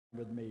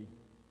with me.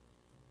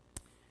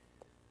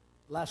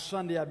 Last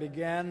Sunday I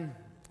began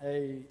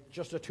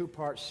just a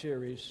two-part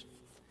series,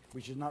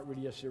 which is not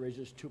really a series,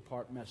 it's a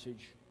two-part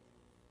message,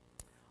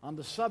 on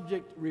the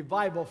subject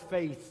revival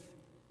faith.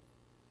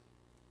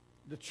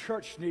 The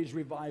church needs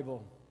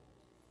revival.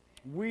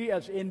 We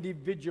as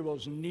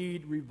individuals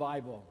need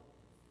revival.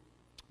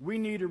 We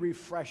need a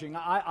refreshing.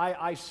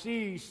 I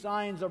see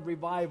signs of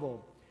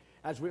revival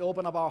as we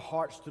open up our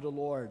hearts to the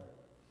Lord.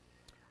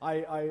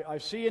 I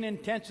see an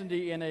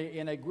intensity in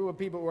a group of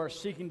people who are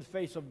seeking the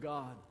face of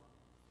God.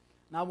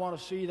 And I want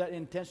to see that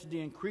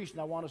intensity increase,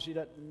 and I want to see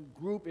that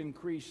group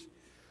increase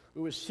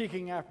who is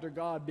seeking after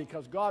God,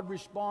 because God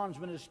responds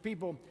when His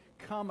people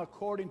come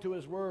according to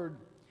His word.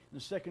 In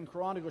 2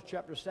 Chronicles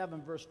chapter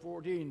 7, verse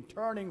 14,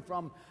 turning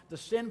from the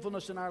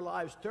sinfulness in our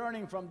lives,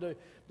 turning from the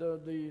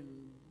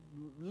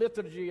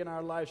lethargy in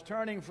our lives,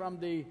 turning from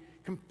the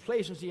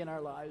complacency in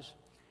our lives,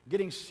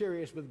 getting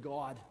serious with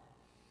God.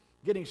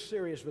 Getting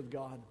serious with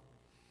God.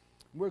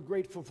 We're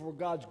grateful for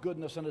God's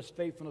goodness and His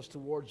faithfulness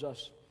towards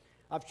us.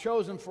 I've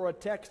chosen for a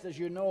text, as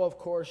you know, of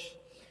course,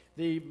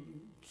 the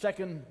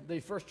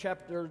first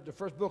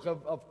book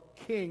of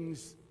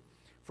Kings,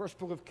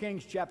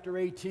 chapter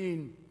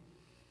 18,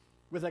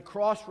 with a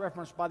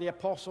cross-reference by the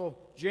Apostle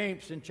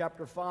James in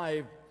chapter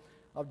 5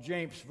 of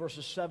James,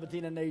 verses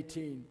 17 and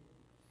 18.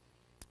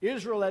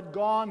 Israel had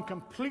gone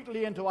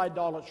completely into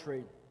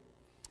idolatry.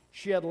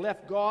 She had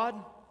left God.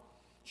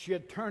 She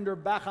had turned her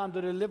back on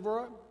the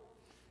deliverer.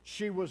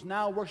 She was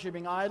now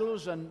worshiping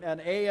idols, and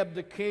Ahab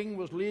the king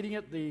was leading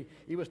it.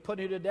 He was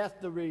putting to death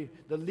the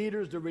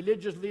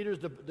religious leaders,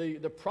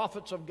 the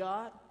prophets of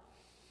God.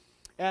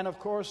 And of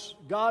course,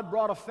 God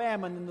brought a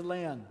famine in the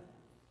land.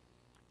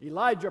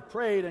 Elijah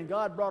prayed, and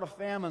God brought a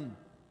famine.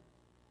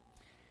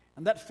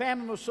 And that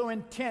famine was so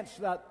intense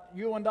that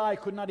you and I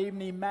could not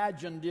even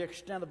imagine the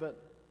extent of it.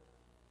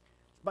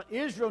 But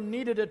Israel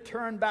needed to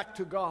turn back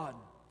to God.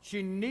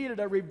 She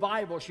needed a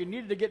revival. She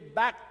needed to get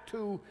back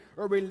to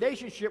a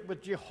relationship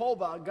with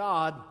Jehovah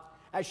God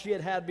as she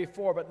had had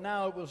before, but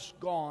now it was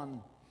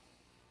gone.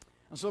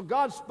 And so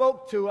God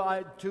spoke to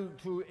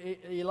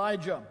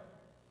Elijah.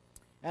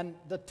 And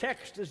the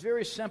text is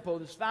very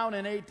simple. It's found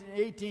in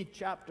 18th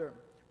chapter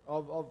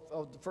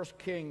of the first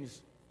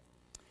Kings.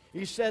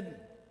 He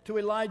said to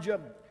Elijah,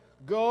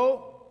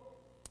 "Go,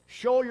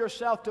 show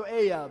yourself to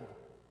Ahab,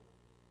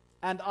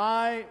 and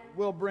I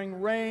will bring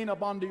rain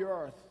upon the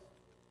earth."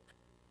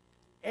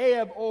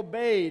 Ahab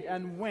obeyed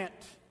and went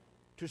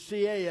to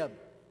see Ahab.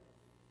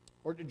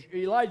 Or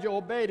Elijah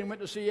obeyed and went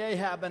to see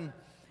Ahab. And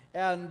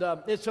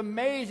it's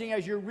amazing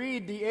as you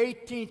read the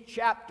 18th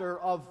chapter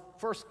of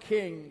 1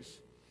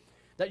 Kings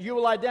that you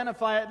will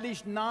identify at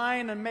least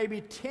 9 and maybe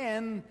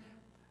 10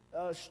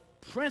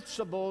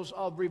 principles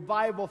of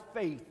revival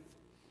faith.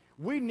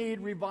 We need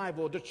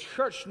revival. The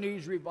church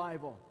needs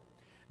revival.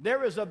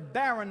 There is a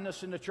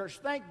barrenness in the church.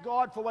 Thank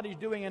God for what He's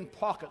doing in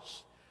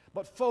pockets.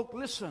 But folk,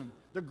 listen,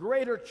 the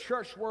greater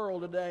church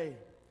world today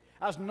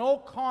has no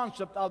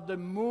concept of the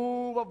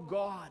move of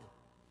God.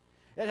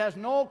 It has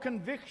no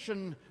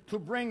conviction to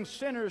bring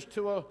sinners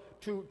to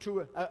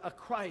a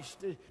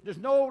Christ. There's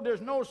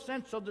no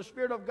sense of the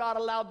Spirit of God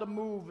allowed to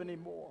move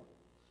anymore.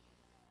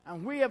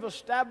 And we have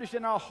established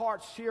in our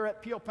hearts here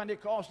at Peel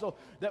Pentecostal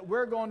that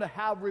we're going to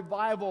have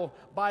revival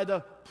by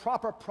the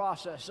proper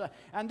process.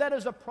 And that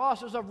is a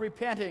process of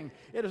repenting.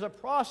 It is a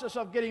process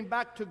of getting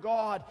back to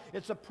God.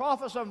 It's a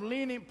process of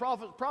leaning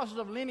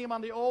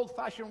on the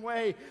old-fashioned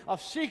way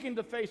of seeking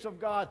the face of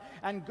God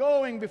and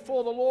going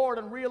before the Lord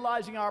and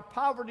realizing our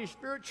poverty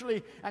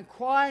spiritually and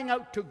crying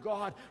out to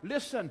God.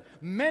 Listen,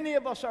 many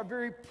of us are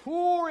very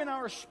poor in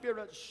our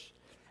spirits.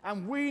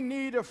 And we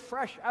need a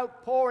fresh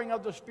outpouring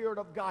of the Spirit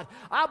of God.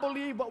 I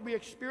believe what we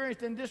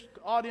experienced in this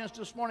audience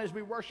this morning as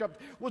we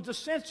worshiped was the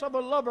sense of a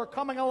lover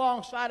coming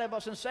alongside of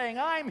us and saying,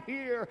 I'm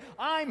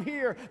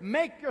here,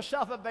 make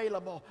yourself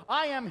available.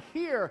 I am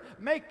here,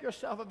 make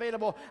yourself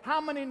available. How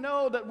many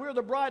know that we're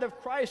the bride of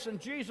Christ and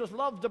Jesus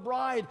loves the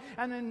bride?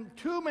 And in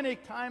too many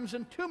times,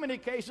 in too many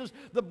cases,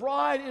 the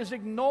bride is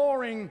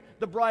ignoring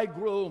the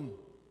bridegroom.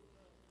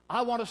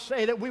 I want to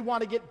say that we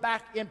want to get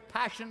back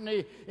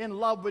passionately in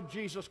love with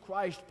Jesus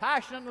Christ,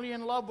 passionately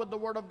in love with the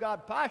Word of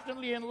God,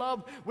 passionately in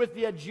love with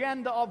the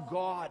agenda of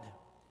God.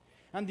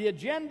 And the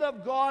agenda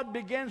of God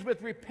begins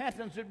with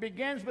repentance. It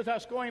begins with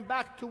us going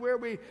back to where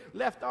we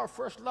left our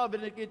first love.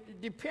 And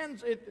it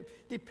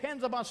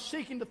depends upon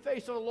seeking the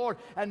face of the Lord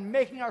and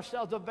making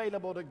ourselves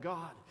available to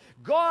God.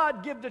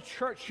 God give the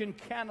church in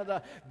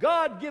Canada,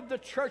 God give the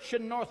church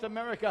in North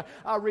America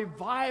a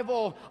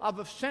revival of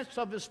a sense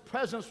of His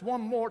presence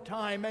one more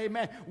time.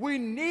 Amen. We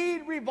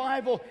need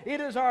revival. It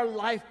is our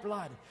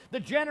lifeblood. The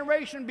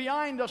generation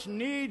behind us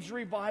needs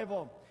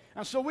revival.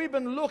 And so we've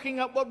been looking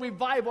at what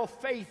revival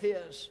faith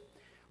is.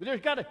 There's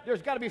got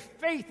to be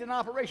faith in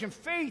operation.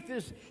 Faith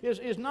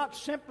is not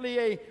simply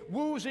a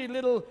woozy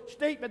little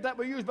statement that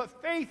we use,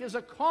 but faith is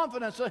a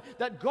confidence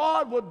that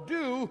God will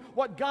do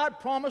what God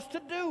promised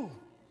to do.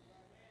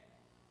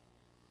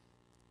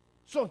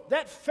 So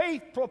that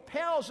faith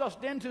propels us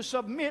then to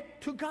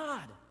submit to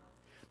God.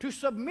 to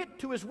submit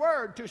to His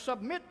Word, to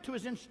submit to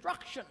His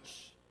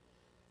instructions.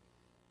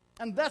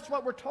 And that's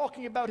what we're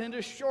talking about in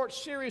this short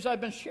series I've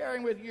been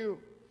sharing with you.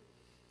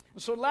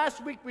 And so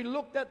last week we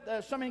looked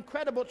at some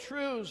incredible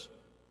truths.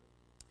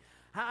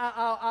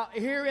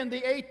 Here in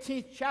the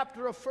 18th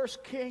chapter of 1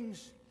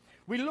 Kings,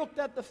 we looked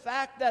at the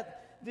fact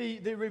that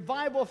the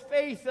revival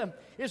faith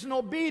is an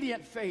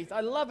obedient faith.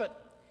 I love it.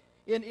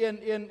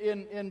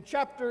 In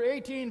chapter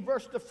 18,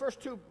 the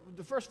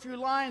first few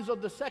lines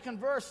of the second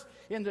verse,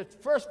 in the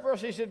first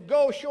verse he said,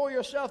 "Go show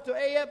yourself to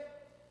Ahab."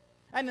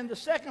 And in the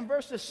second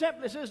verse, it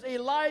simply says,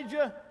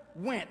 Elijah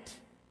went.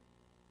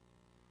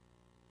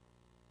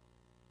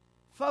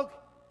 Folk,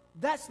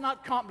 that's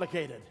not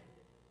complicated.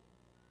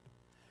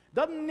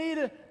 Doesn't need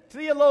a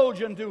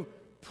theologian to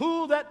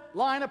pull that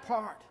line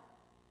apart.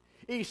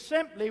 He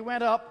simply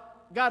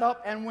got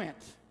up and went.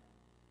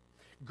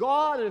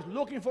 God is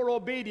looking for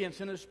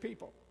obedience in His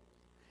people.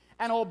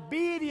 And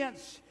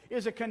obedience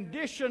is a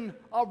condition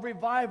of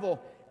revival.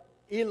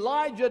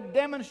 Elijah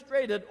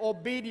demonstrated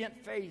obedient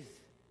faith.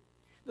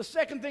 The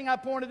second thing I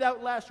pointed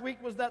out last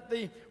week was that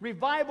the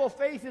revival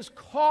faith is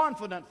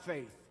confident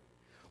faith.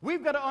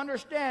 We've got to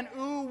understand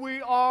who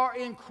we are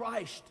in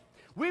Christ.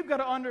 We've got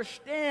to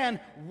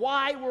understand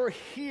why we're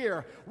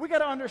here. We've got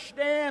to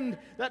understand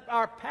that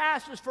our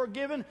past is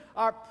forgiven,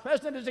 our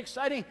present is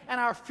exciting, and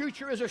our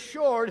future is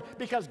assured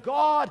because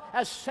God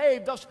has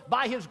saved us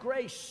by His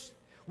grace.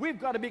 We've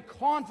got to be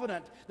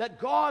confident that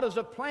God has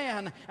a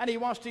plan and He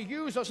wants to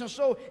use us. And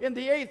so in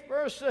the 8th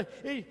verse,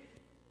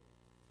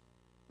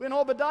 when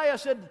Obadiah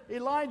said,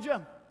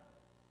 Elijah,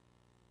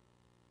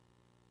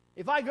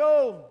 if I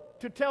go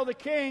to tell the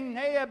king,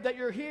 Ahab, that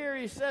you're here,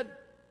 he said,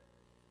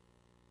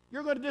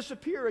 you're going to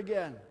disappear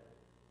again.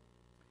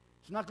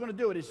 He's not going to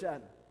do it, he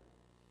said.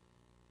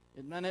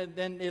 And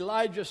then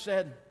Elijah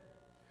said,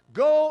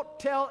 go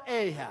tell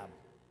Ahab,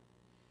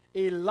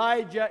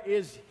 Elijah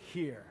is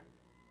here.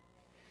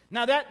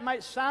 Now that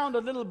might sound a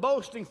little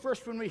boasting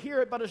first when we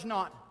hear it, but it's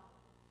not.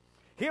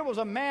 Here was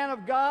a man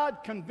of God,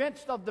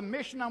 convinced of the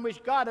mission on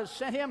which God had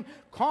sent him,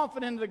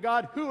 confident in the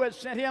God who had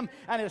sent him,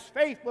 and his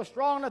faith was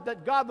strong enough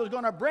that God was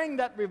going to bring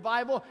that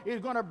revival, He was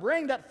going to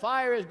bring that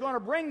fire, He was going to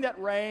bring that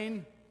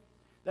rain,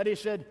 that he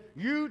said,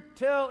 you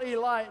tell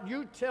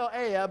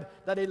Ahab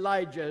that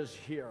Elijah is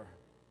here.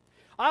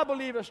 I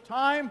believe it's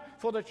time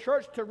for the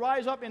church to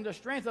rise up in the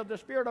strength of the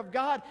Spirit of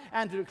God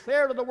and to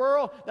declare to the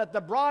world that the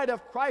bride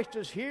of Christ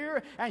is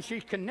here and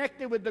she's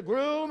connected with the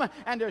groom,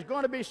 and there's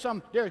going to be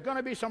some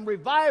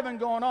reviving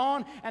going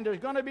on, and there's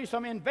going to be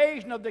some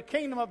invasion of the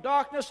kingdom of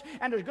darkness,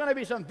 and there's going to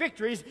be some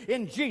victories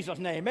in Jesus'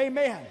 name.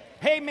 Amen.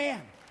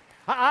 Amen.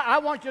 I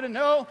want you to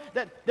know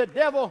that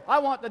I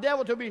want the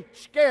devil to be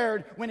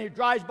scared when he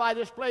drives by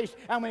this place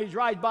and when he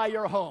drives by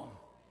your home.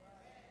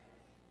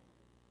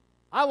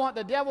 I want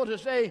the devil to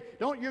say,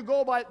 don't you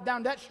go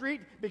down that street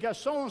because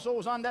so-and-so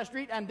is on that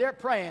street and they're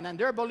praying and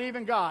they're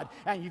believing God.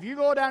 And if you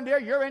go down there,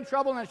 you're in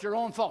trouble and it's your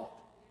own fault.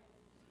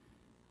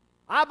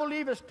 I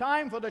believe it's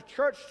time for the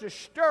church to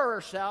stir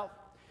herself,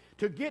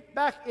 to get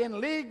back in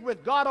league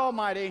with God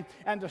Almighty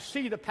and to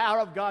see the power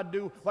of God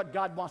do what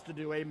God wants to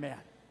do. Amen.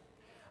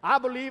 I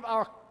believe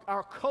our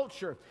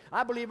culture,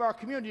 I believe our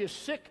community is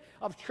sick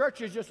of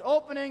churches just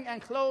opening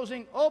and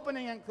closing,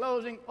 opening and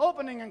closing,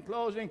 opening and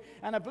closing,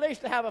 and a place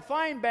to have a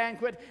fine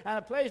banquet and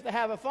a place to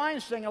have a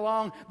fine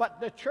sing-along. But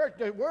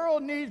the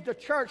world needs the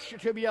church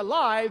to be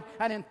alive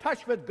and in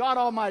touch with God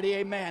Almighty,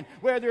 amen.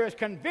 Where there is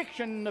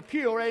conviction in the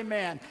pure,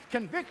 amen.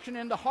 Conviction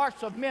in the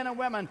hearts of men and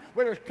women,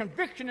 where there's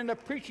conviction in the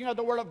preaching of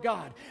the Word of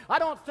God. I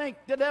don't think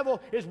the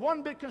devil is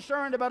one bit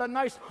concerned about a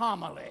nice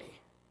homily.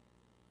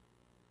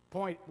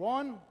 Point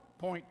 1,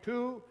 point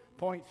 2,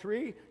 point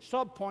 3,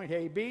 subpoint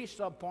AB,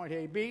 subpoint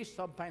AB,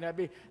 subpoint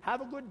AB. Have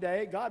a good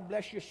day. God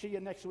bless you. See you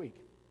next week.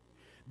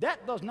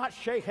 That does not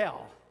shake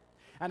hell,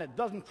 and it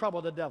doesn't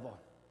trouble the devil.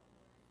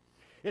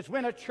 It's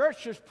when a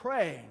church is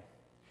praying.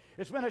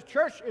 It's when a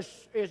church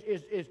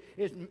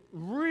is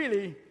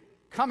really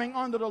coming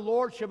under the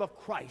lordship of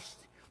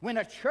Christ. When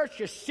a church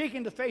is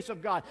seeking the face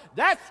of God,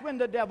 that's when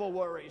the devil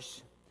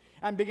worries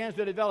and begins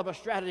to develop a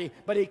strategy.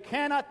 But he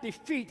cannot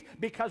defeat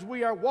because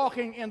we are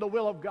walking in the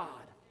will of God.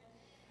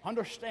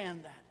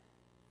 Understand that.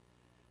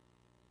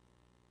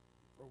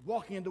 We're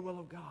walking in the will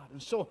of God.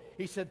 And so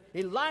he said,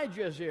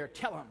 Elijah is here.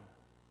 Tell him.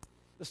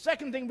 The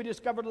second thing we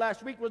discovered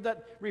last week was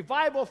that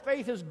revival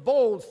faith is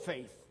bold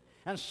faith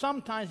and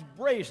sometimes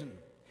brazen.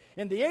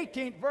 In the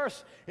 18th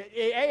verse,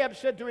 Ahab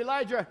said to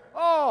Elijah,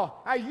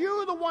 oh, are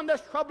you the one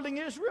that's troubling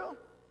Israel?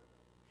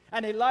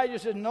 And Elijah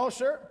said, no,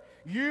 sir.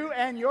 You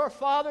and your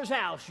father's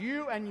house,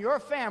 you and your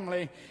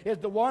family is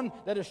the one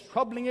that is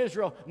troubling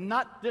Israel,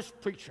 not this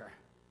preacher.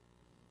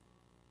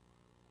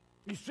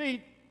 You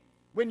see,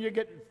 when you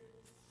get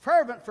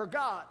fervent for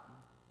God,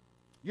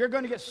 you're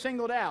going to get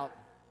singled out.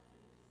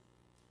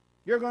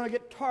 You're going to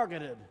get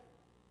targeted.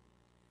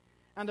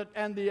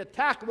 And the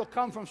attack will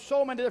come from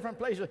so many different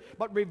places.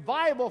 But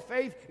revival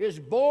faith is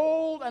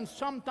bold and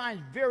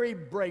sometimes very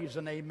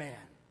brazen, amen.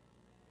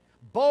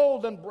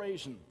 Bold and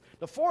brazen.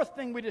 The fourth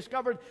thing we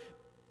discovered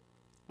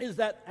is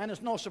that, and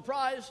it's no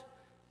surprise,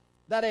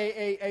 that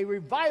a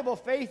revival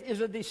faith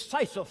is a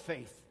decisive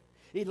faith.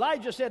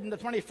 Elijah said in the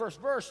 21st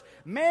verse,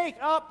 make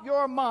up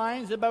your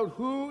minds about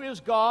who is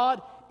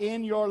God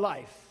in your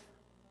life.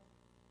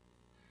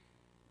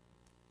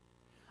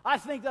 I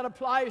think that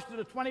applies to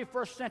the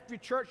 21st century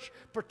church,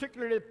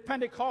 particularly the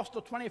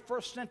Pentecostal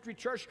 21st century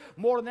church,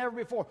 more than ever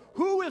before.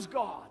 Who is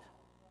God?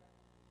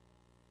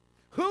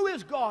 Who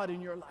is God in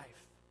your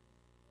life?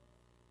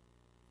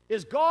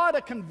 Is God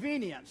a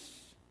convenience?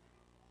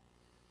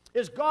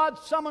 Is God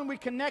someone we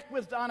connect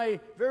with on a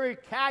very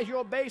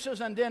casual basis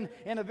and then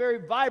in a very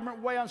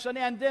vibrant way on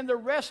Sunday, and then the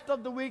rest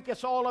of the week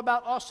it's all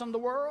about us and the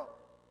world?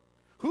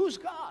 Who's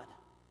God?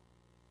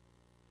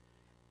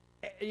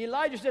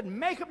 Elijah said,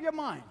 make up your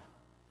mind.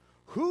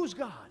 Whose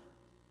God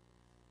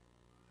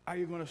are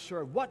you going to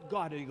serve? What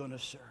God are you going to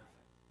serve?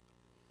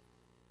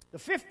 The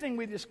fifth thing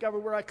we discovered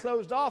where I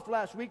closed off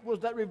last week was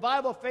that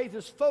revival faith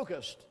is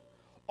focused.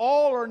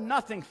 All or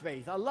nothing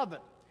faith. I love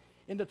it.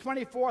 In the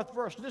 24th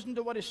verse, listen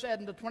to what he said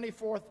in the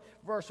 24th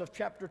verse of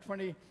chapter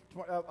 20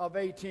 of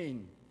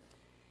 18.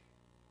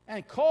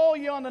 And call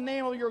ye on the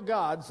name of your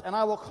gods, and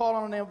I will call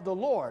on the name of the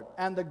Lord.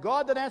 And the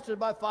God that answers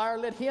by fire,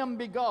 let him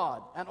be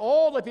God. And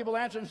all the people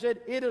answered and said,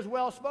 it is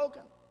well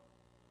spoken.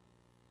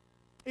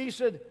 He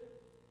said,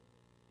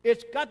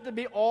 it's got to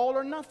be all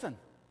or nothing.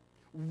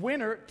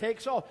 Winner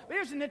takes all.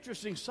 Here's an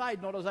interesting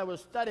side note. As I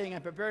was studying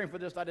and preparing for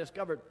this, I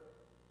discovered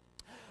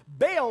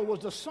Baal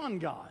was the sun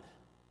god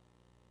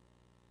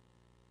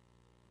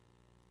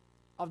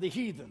of the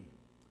heathen,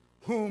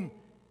 whom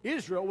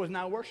Israel was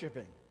now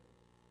worshiping.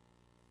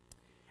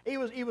 He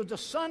was the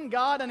sun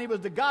god, and he was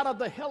the god of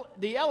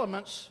the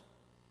elements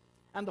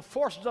and the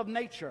forces of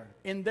nature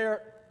in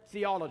their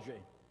theology.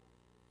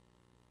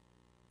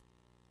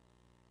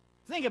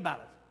 Think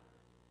about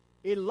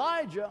it.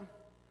 Elijah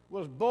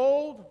was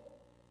bold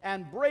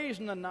and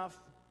brazen enough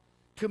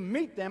to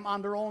meet them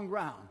on their own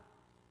ground.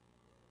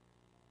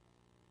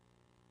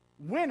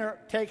 Winner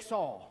takes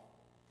all.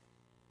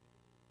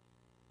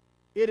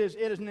 It is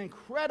an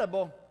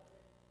incredible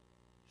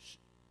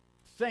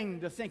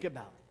thing to think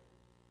about.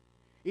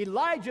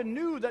 Elijah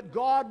knew that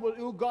God was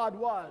who God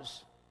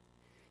was.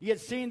 He had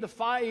seen the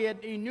fire.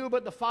 He knew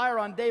about the fire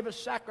on David's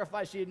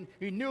sacrifice. He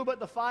knew about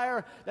the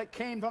fire that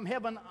came from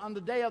heaven on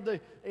the day of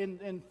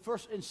in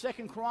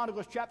 2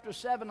 Chronicles chapter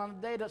 7, on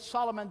the day that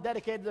Solomon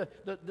dedicated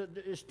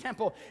his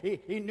temple.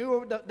 He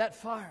knew that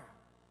fire.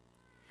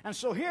 And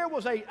so here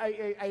was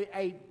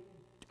a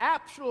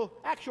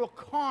actual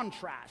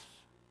contrast.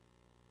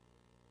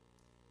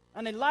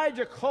 And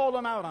Elijah called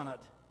him out on it.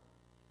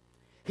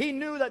 He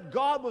knew that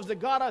God was the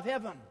God of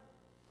heaven.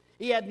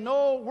 He had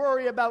no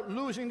worry about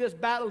losing this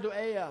battle to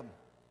Ahab.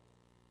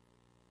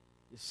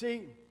 You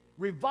see,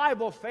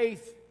 revival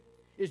faith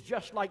is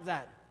just like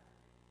that.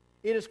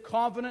 It is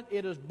confident,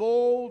 it is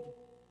bold,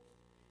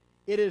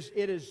 it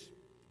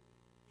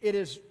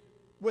is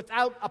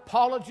without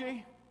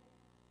apology.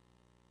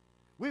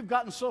 We've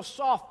gotten so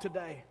soft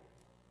today.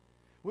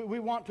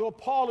 We want to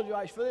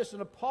apologize for this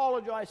and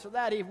apologize for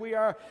that if we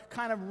are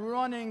kind of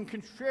running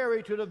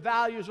contrary to the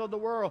values of the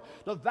world.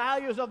 The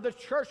values of the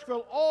church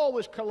will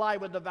always collide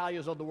with the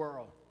values of the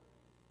world.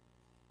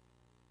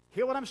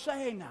 Hear what I'm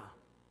saying now?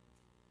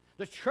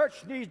 The church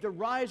needs to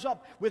rise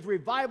up with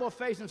revival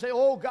faith and say,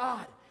 oh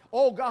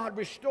God,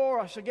 restore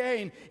us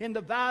again in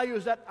the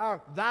values that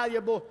are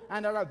valuable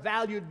and that are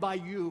valued by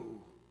you.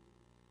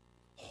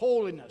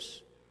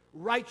 Holiness,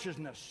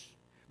 righteousness,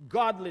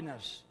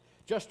 godliness,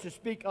 just to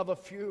speak of a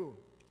few.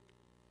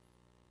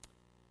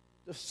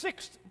 The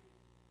sixth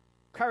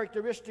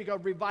characteristic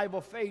of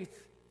revival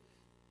faith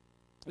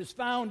is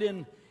found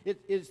in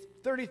it is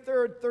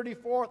 33rd,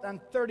 34th, and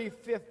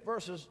 35th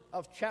verses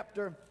of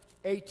chapter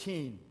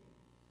 18.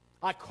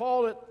 I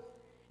call it,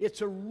 it's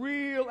a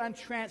real and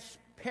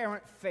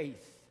transparent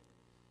faith.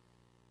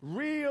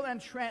 Real and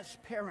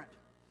transparent.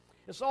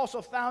 It's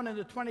also found in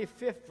the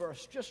 25th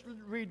verse. Just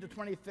read the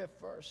 25th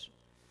verse.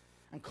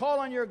 And call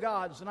on your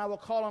gods, and I will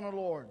call on the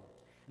Lord.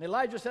 And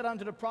Elijah said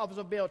unto the prophets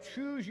of Baal,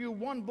 choose you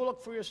one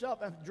bullock for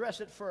yourself, and dress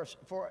it first,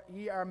 for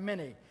ye are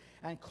many.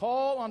 And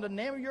call on the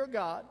name of your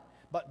God,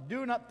 but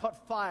do not put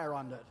fire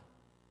on it.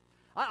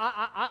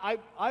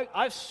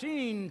 I've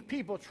seen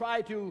people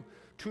try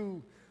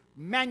to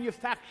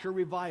manufacture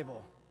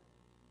revival.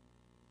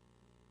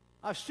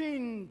 I've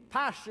seen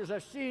pastors,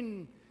 I've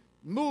seen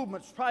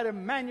movements try to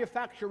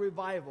manufacture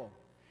revival.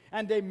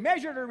 And they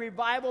measure the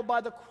revival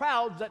by the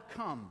crowds that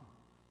come.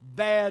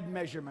 Bad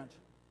measurement.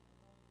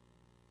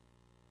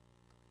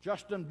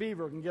 Justin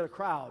Bieber can get a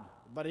crowd,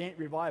 but he ain't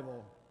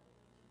revival.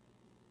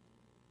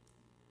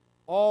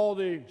 All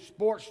the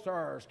sports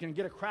stars can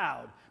get a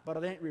crowd, but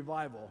it ain't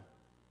revival.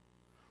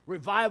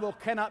 Revival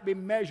cannot be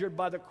measured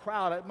by the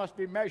crowd. It must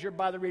be measured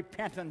by the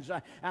repentance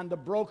and the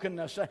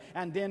brokenness,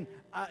 and then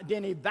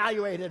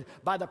evaluated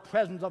by the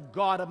presence of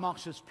God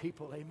amongst His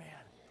people. Amen.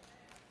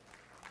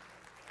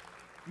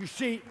 You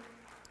see,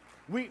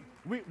 we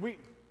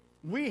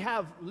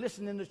have,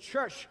 listen, in the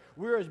church,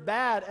 we're as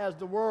bad as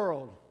the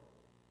world.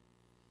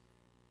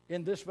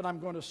 In this, what I'm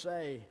going to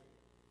say,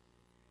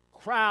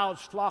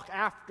 crowds flock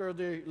after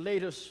the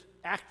latest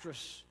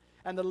actress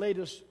and the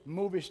latest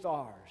movie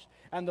stars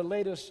and the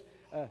latest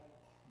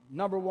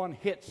number one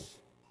hits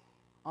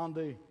on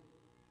the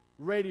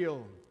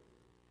radio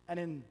and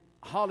in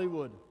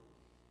Hollywood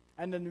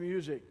and in the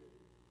music.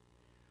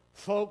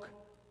 Folk,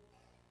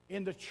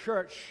 in the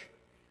church,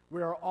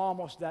 we are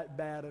almost that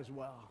bad as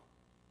well.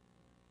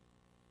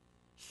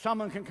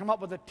 Someone can come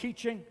up with a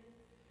teaching,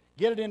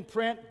 get it in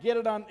print, get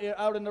it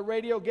out in the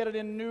radio, get it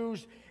in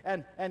news,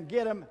 and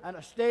get them in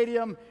a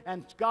stadium,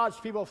 and God's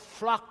people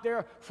flock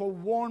there for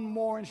one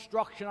more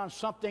instruction on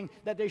something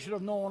that they should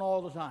have known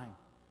all the time.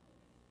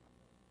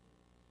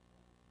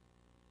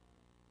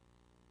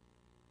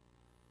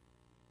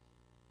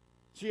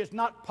 See, it's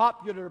not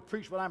popular to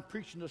preach what I'm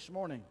preaching this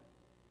morning,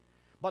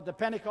 but the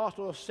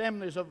Pentecostal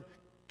assemblies of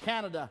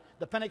Canada,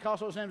 the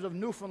Pentecostal assemblies of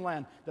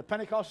Newfoundland, the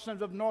Pentecostal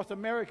assemblies of North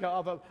America,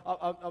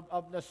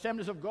 of the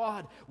assemblies of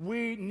God,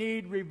 we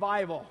need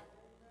revival.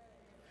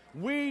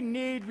 We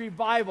need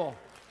revival.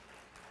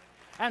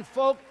 And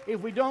folk,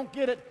 if we don't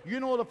get it, you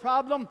know the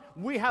problem.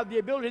 We have the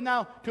ability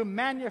now to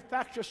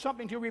manufacture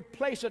something to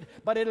replace it,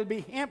 but it'll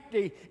be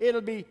empty,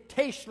 it'll be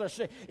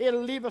tasteless,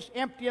 it'll leave us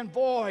empty and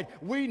void.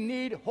 We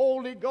need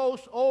Holy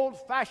Ghost,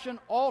 old-fashioned,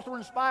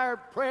 altar-inspired,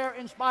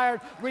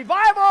 prayer-inspired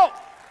revival.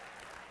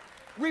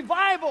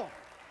 Revival.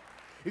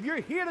 If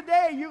you're here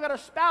today, you got a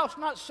spouse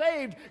not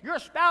saved, your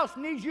spouse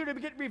needs you to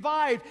get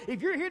revived.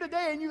 If you're here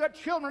today and you got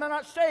children that are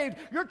not saved,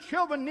 your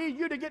children need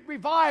you to get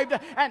revived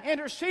and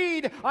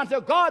intercede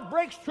until God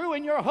breaks through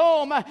in your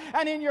home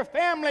and in your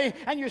family,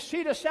 and you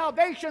see the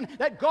salvation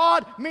that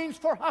God means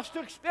for us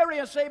to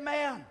experience.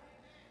 Amen.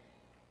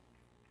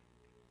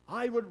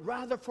 I would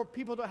rather for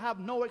people to have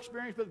no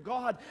experience with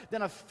God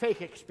than a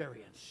fake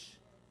experience.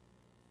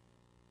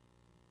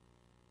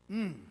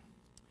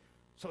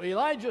 So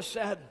Elijah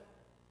said,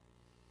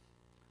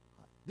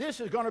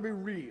 this is going to be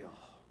real.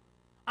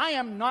 I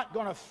am not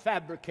going to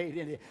fabricate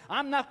any.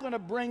 I'm not going to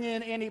bring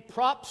in any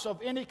props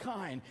of any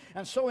kind.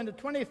 And so in the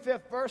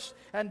 25th verse,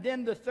 and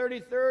then the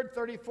 33rd,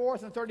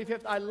 34th, and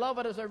 35th, I love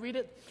it as I read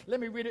it. Let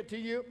me read it to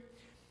you.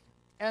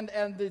 And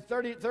the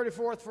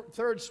 34th,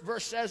 third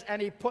verse says,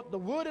 and he put the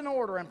wood in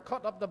order and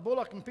cut up the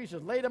bullock in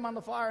pieces, laid them on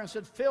the fire, and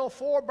said, fill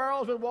 4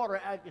 barrels with water.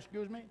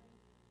 Excuse me?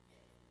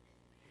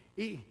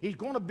 He's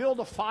going to build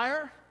a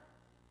fire.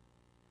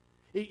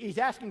 He's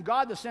asking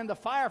God to send a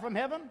fire from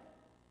heaven.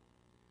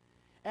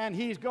 And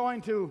he's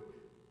going to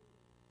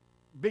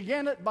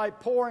begin it by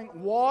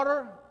pouring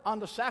water on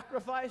the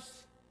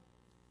sacrifice.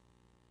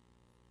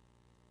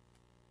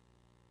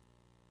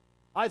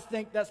 I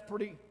think that's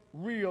pretty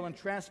real and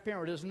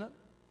transparent, isn't it?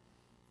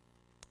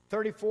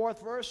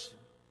 34th verse.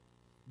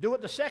 Do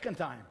it the second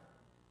time.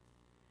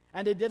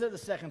 And they did it the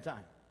second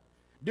time.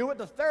 Do it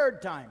the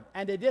third time.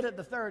 And they did it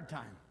the third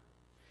time.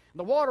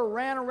 The water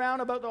ran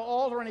around about the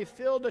altar, and he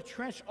filled the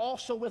trench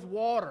also with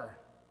water.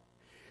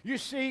 You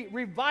see,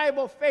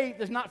 revival faith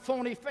is not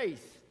phony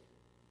faith.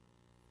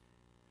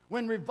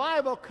 When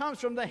revival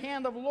comes from the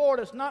hand of the Lord,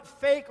 it's not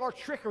fake or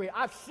trickery.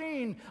 I've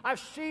seen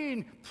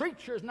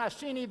preachers, and I've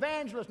seen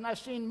evangelists, and I've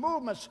seen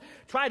movements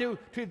try to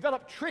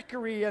develop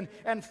trickery and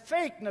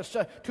fakeness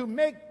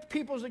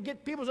to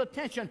get people's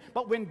attention.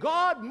 But when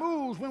God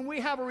moves, when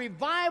we have a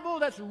revival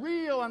that's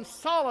real and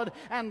solid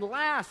and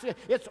lasts,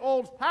 it's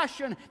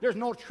old-fashioned. There's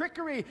no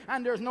trickery,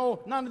 and there's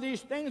none of these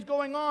things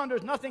going on.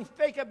 There's nothing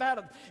fake about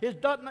it.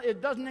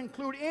 It doesn't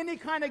include any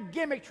kind of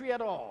gimmickry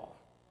at all.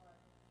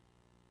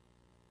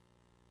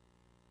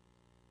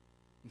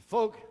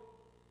 Folk,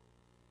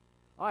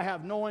 I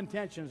have no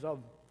intentions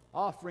of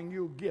offering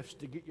you gifts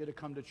to get you to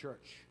come to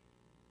church.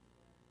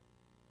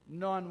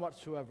 None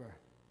whatsoever.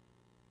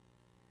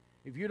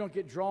 If you don't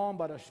get drawn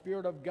by the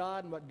Spirit of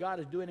God and what God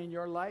is doing in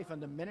your life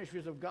and the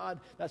ministries of God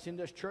that's in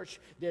this church,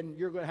 then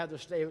you're going to have to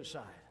stay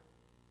outside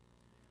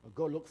or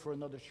go look for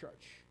another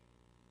church.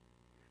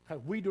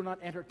 Because we do not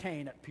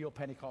entertain at Peel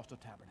Pentecostal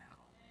Tabernacle.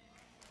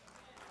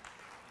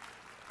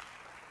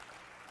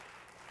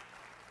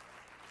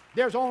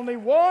 There's only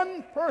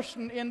one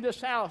person in this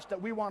house that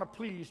we want to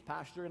please,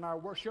 Pastor, in our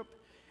worship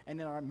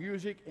and in our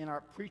music, in our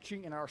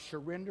preaching, in our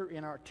surrender,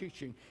 in our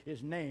teaching.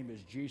 His name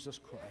is Jesus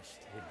Christ.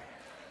 Amen.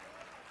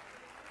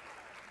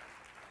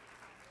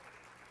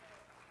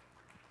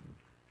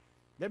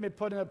 Let me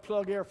put in a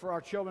plug here for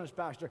our children's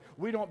pastor.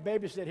 We don't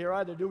babysit here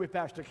either, do we,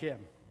 Pastor Kim?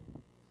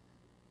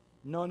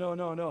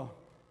 No.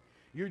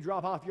 You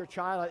drop off your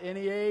child at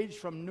any age,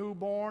 from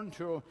newborn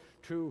to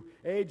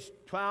age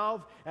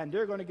 12, and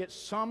they're going to get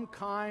some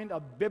kind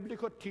of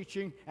biblical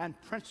teaching and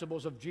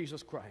principles of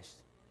Jesus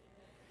Christ.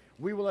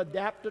 We will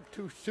adapt it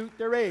to suit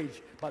their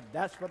age, but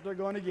that's what they're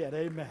going to get.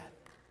 Amen.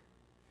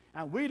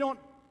 And we don't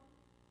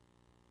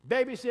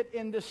babysit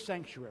in this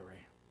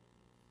sanctuary.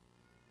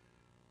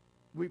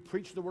 We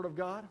preach the Word of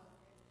God.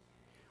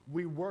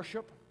 We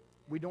worship.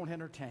 We don't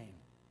entertain.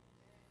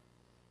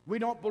 We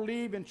don't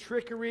believe in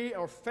trickery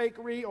or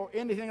fakery or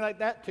anything like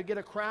that to get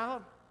a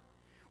crowd.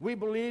 We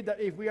believe that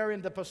if we are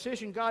in the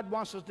position God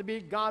wants us to be,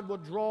 God will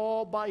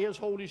draw by His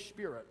Holy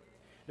Spirit.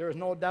 There is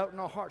no doubt in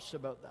our hearts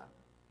about that.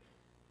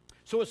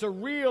 So it's a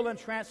real and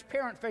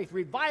transparent faith.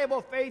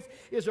 Revival faith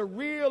is a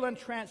real and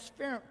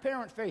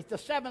transparent faith. The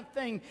seventh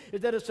thing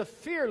is that it's a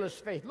fearless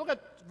faith. Look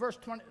at verse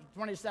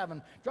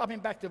 27. Dropping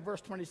back to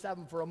verse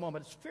 27 for a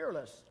moment. It's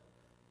fearless.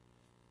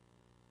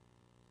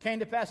 Came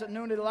to pass at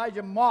noon that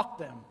Elijah mocked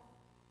them.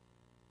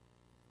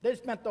 They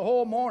spent the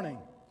whole morning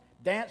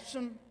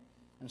dancing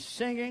and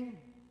singing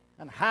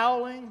and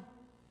howling.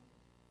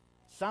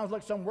 Sounds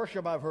like some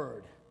worship I've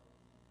heard.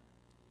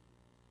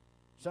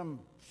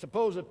 Some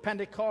supposed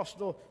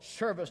Pentecostal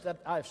service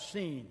that I've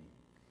seen.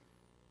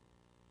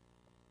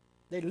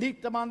 They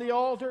leaped upon the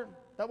altar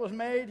that was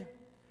made,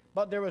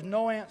 but there was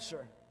no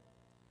answer.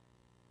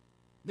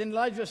 Then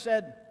Elijah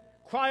said,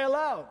 "Cry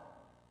aloud."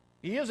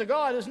 He is a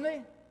God, isn't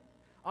he?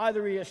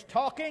 Either he is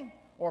talking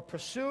or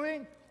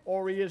pursuing,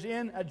 or he is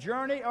in a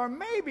journey, or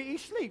maybe he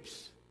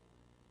sleeps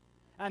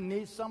and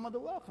needs someone to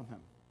welcome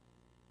him,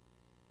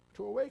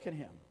 to awaken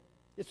him.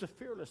 It's a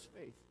fearless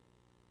faith.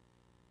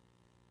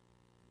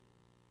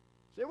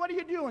 Say, what are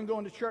you doing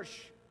going to church?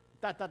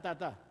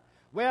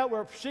 Well,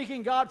 we're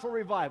seeking God for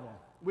revival.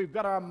 We've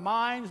got our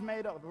minds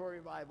made up for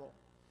revival.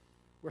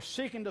 We're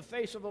seeking the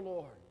face of the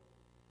Lord.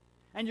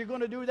 And you're going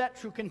to do that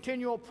through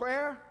continual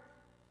prayer?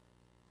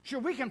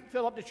 Sure, we can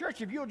fill up the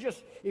church if you'll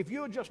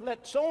just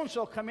let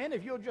so-and-so come in,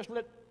 if you'll just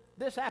let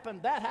this happen,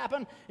 that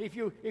happen, if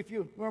you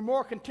were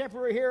more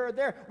contemporary here or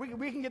there,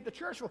 we can get the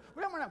church full.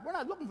 We're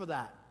not looking for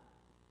that.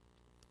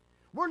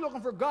 We're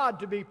looking for God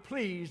to be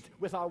pleased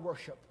with our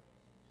worship.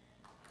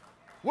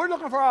 We're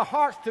looking for our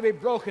hearts to be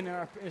broken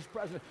in His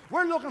presence.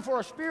 We're looking for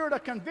a spirit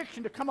of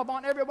conviction to come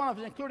upon every one of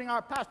us, including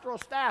our pastoral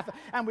staff.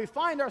 And we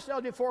find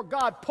ourselves before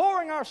God,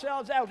 pouring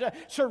ourselves out,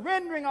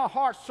 surrendering our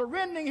hearts,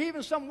 surrendering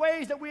even some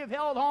ways that we have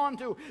held on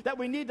to that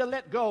we need to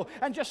let go.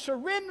 And just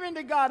surrendering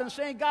to God and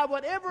saying, God,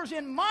 whatever's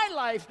in my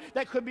life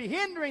that could be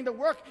hindering the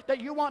work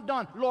that you want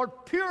done, Lord,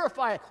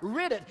 purify it,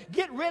 rid it,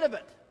 get rid of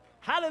it.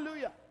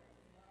 Hallelujah.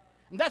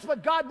 And that's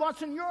what God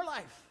wants in your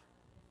life.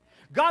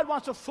 God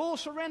wants a full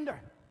surrender.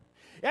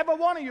 Every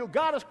one of you,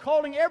 God is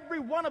calling every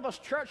one of us,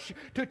 church,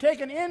 to take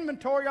an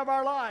inventory of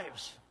our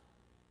lives,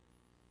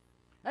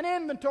 an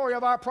inventory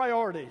of our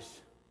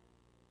priorities,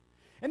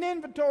 an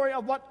inventory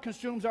of what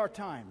consumes our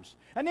times,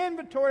 an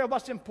inventory of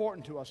what's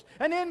important to us,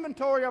 an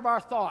inventory of our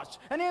thoughts,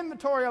 an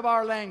inventory of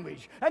our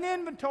language, an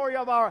inventory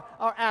of our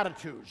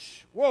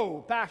attitudes.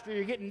 Whoa, Pastor,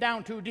 you're getting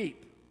down too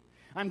deep.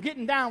 I'm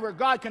getting down where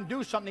God can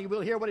do something.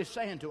 We'll hear what He's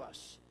saying to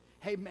us.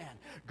 Amen.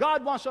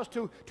 God wants us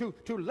to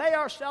lay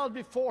ourselves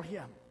before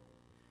Him,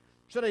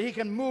 so that He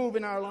can move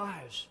in our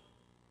lives.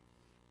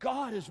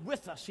 God is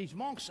with us. He's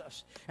amongst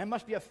us. And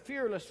must be a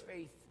fearless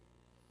faith.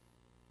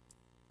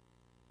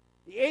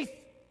 The eighth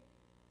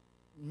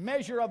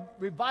measure of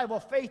revival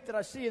faith that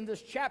I see in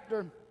this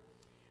chapter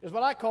is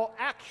what I call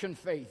action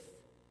faith.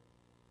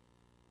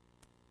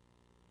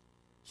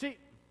 See,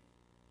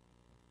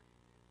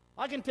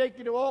 I can take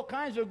you to all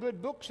kinds of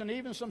good books and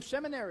even some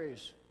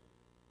seminaries.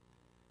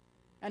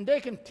 And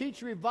they can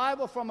teach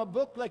revival from a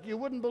book like you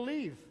wouldn't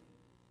believe.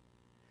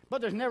 But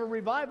there's never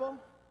revival.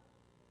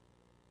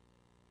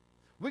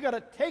 We got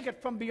to take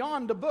it from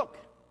beyond the book,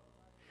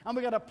 and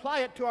we got to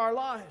apply it to our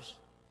lives.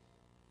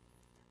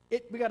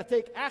 We got to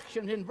take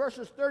action. In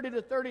verses 30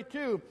 to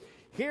 32,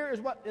 here is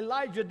what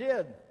Elijah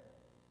did.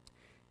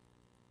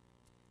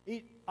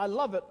 I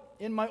love it.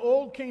 In my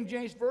old King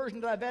James Version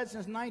that I've had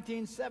since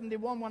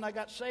 1971, when I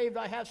got saved,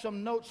 I have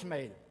some notes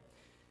made.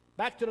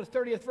 Back to the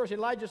 30th verse,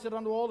 Elijah said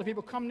unto all the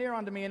people, come near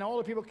unto me. And all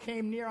the people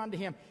came near unto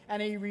him.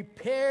 And he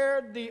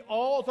repaired the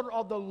altar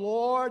of the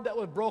Lord that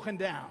was broken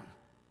down.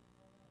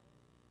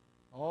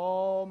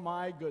 Oh,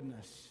 my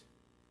goodness.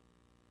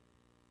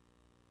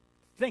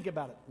 Think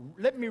about it.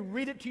 Let me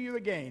read it to you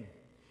again.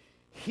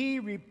 He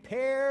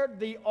repaired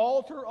the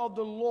altar of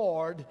the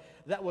Lord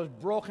that was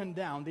broken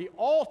down. The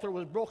altar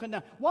was broken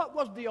down. What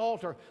was the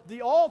altar?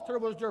 The altar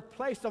was their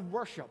place of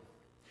worship.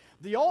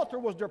 The altar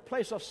was their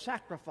place of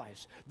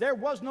sacrifice. There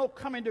was no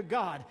coming to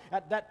God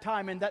at that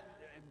time in that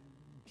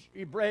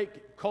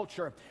Hebraic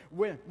culture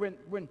where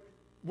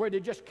they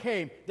just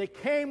came. They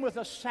came with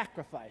a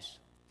sacrifice.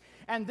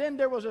 And then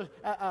there was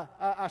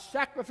a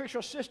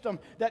sacrificial system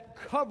that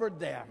covered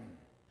them.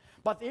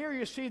 But here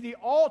you see the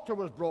altar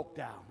was broke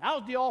down.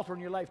 How's the altar in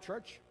your life,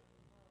 church?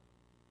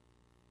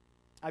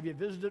 Have you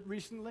visited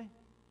recently?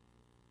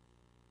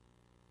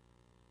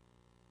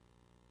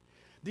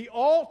 The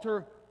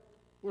altar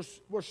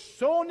was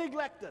so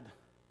neglected.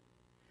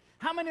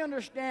 How many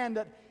understand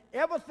that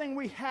everything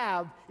we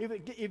have, if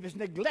it's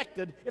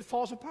neglected, it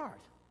falls apart?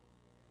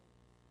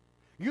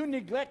 You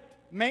neglect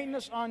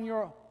maintenance on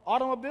your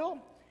automobile,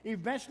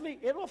 eventually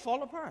it will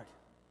fall apart.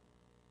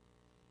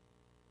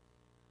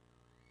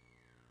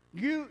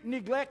 You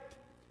neglect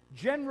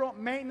general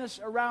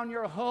maintenance around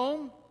your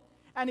home,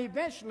 and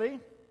eventually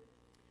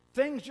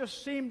things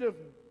just seem to,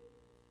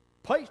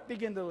 pipes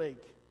begin to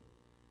leak.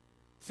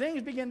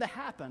 Things begin to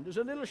happen. There's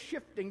a little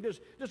shifting.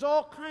 There's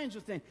all kinds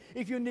of things.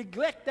 If you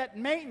neglect that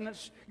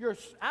maintenance, your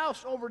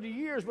house over the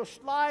years will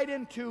slide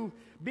into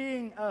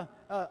being an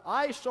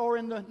eyesore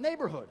in the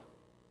neighborhood.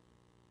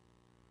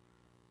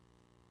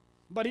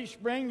 But each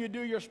spring you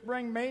do your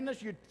spring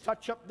maintenance, you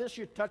touch up this,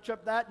 you touch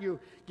up that, you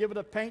give it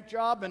a paint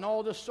job and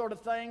all this sort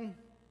of thing.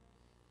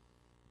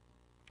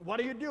 What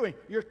are you doing?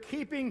 You're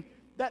keeping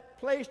that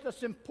place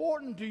that's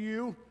important to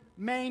you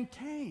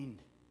maintained.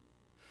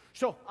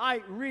 So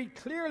I read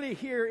clearly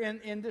here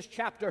in this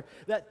chapter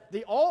that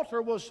the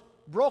altar was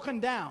broken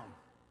down.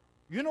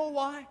 You know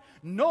why?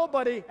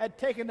 Nobody had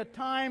taken the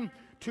time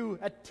to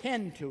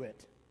attend to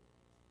it.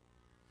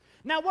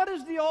 Now, what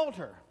is the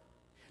altar?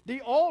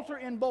 The altar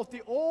in both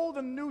the Old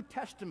and New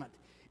Testament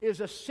is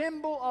a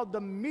symbol of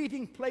the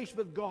meeting place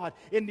with God.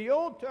 In the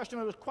Old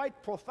Testament, it was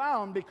quite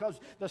profound because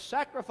the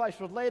sacrifice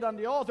was laid on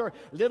the altar.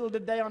 Little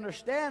did they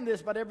understand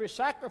this, but every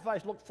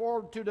sacrifice looked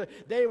forward to the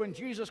day when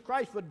Jesus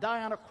Christ would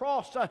die on a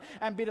cross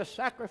and be the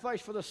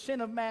sacrifice for the sin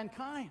of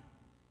mankind.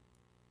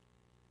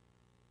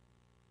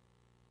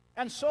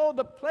 And so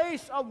the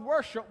place of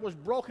worship was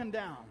broken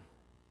down.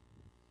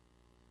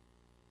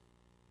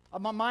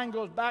 My mind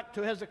goes back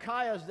to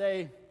Hezekiah's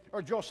day,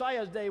 or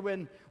Josiah's day,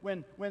 when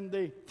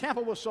the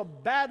temple was so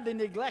badly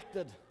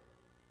neglected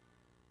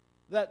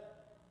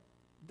that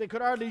they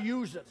could hardly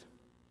use it.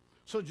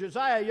 So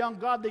Josiah, a young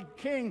godly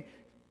king,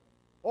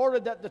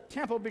 ordered that the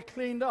temple be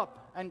cleaned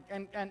up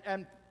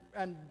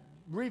and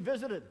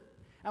revisited.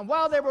 And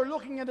while they were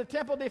looking in the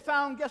temple, they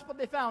found, guess what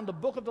they found? The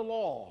book of the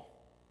law.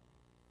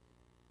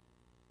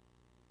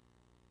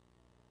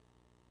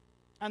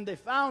 And they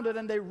found it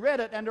and they read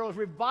it, and there was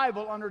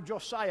revival under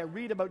Josiah.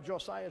 Read about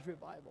Josiah's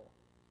revival.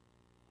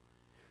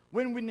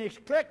 When we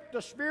neglect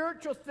the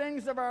spiritual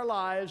things of our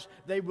lives,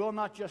 they will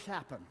not just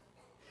happen.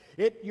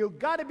 You've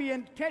got to be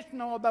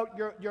intentional about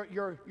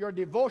your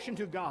devotion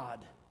to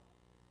God.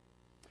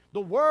 The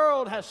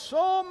world has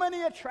so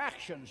many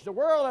attractions. The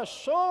world has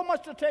so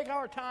much to take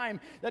our time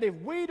that if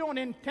we don't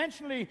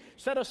intentionally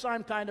set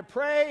aside time to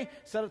pray,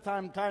 set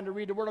aside time to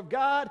read the Word of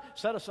God,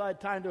 set aside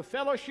time to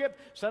fellowship,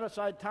 set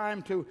aside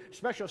time to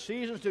special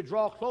seasons to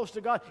draw close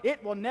to God,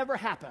 it will never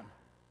happen.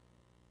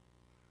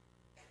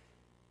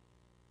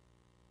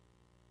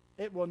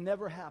 It will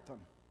never happen.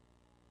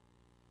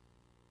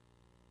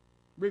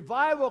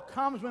 Revival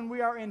comes when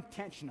we are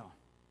intentional.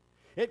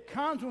 It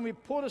comes when we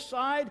put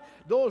aside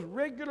those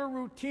regular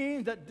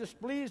routines that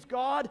displease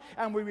God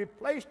and we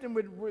replace them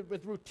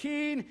with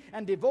routine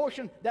and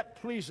devotion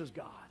that pleases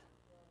God.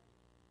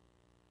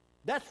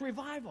 That's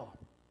revival.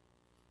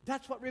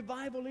 That's what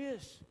revival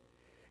is.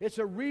 It's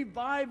a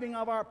reviving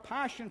of our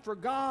passion for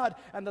God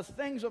and the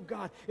things of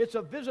God. It's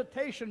a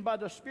visitation by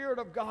the Spirit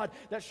of God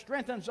that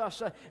strengthens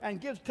us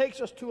and takes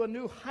us to a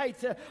new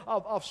height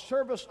of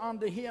service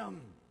unto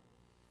Him.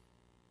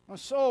 And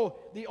so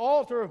the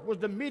altar was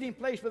the meeting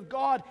place with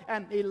God,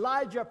 and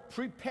Elijah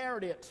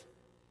prepared it.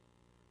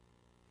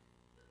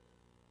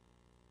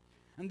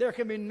 And there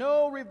can be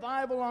no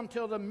revival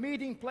until the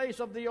meeting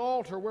place of the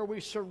altar, where we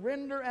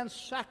surrender and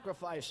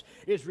sacrifice,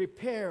 is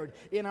repaired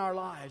in our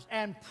lives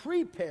and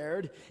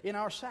prepared in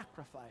our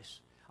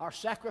sacrifice. Our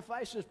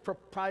sacrifice is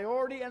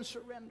priority and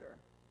surrender.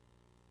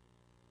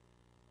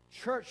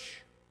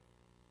 Church,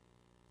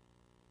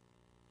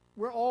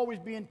 we're always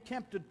being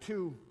tempted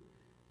to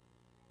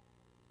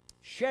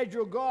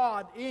schedule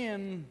God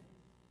in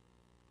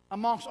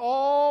amongst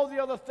all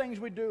the other things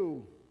we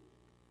do.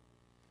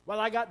 Well,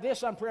 I got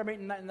this on prayer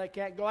meeting and I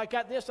can't go. I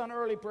got this on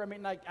early prayer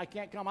meeting and I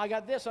can't come. I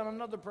got this on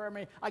another prayer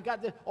meeting. I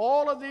got this.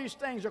 All of these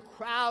things are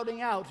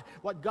crowding out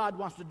what God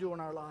wants to do in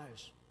our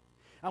lives.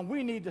 And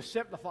we need to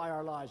simplify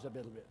our lives a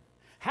little bit.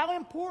 How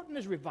important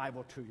is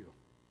revival to you?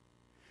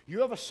 You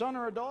have a son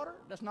or a daughter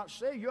that's not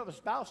saved. You have a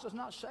spouse that's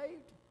not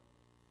saved.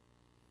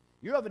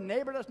 You have a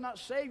neighbor that's not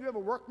saved. You have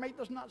a workmate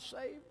that's not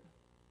saved.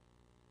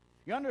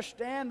 You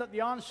understand that the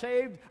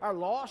unsaved are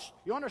lost?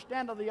 You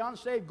understand that the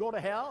unsaved go to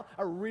hell,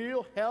 a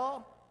real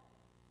hell?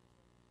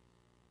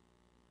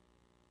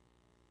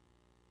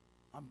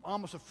 I'm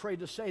almost afraid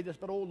to say this,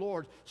 but oh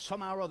Lord,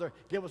 somehow or other,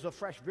 give us a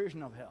fresh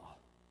vision of hell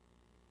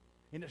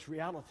in its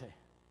reality.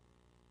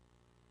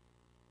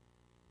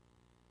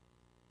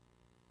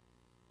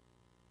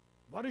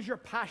 What is your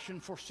passion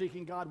for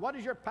seeking God? What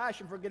is your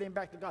passion for getting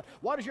back to God?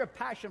 What is your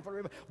passion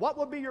for? What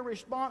will be your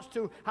response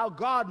to how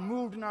God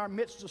moved in our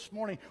midst this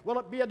morning? Will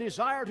it be a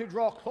desire to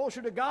draw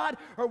closer to God,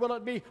 or will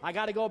it be, I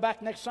got to go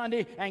back next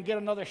Sunday and get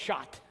another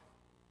shot?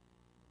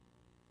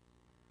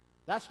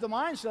 That's the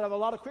mindset of a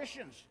lot of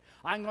Christians.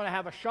 I'm going to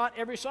have a shot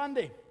every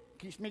Sunday.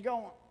 Keeps me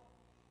going.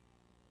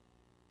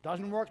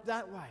 Doesn't work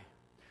that way.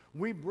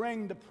 We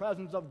bring the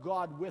presence of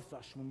God with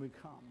us when we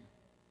come.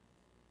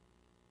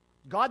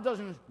 God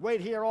doesn't wait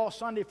here all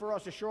Sunday for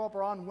us to show up,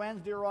 or on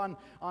Wednesday or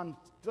on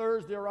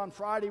Thursday or on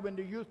Friday when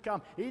the youth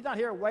come. He's not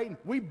here waiting.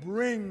 We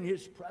bring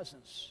His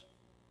presence.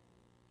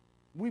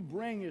 We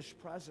bring His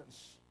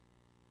presence.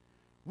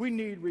 We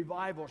need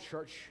revival,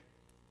 church.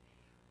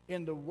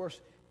 In the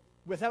worst,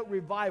 without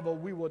revival,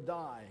 we will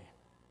die.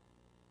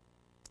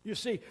 You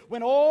see,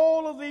 when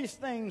all of these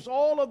things,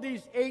 all of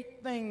these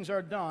 8 things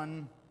are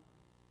done,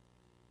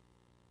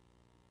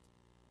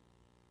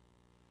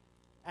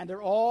 and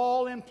they're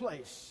all in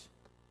place,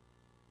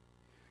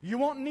 you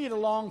won't need a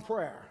long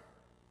prayer.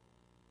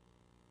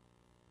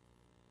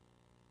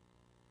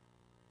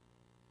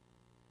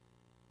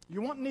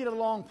 You won't need a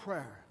long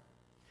prayer.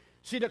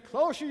 See, the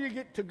closer you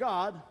get to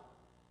God,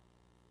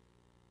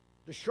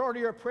 the shorter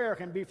your prayer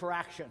can be for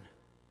action.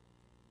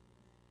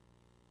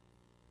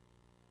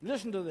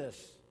 Listen to this.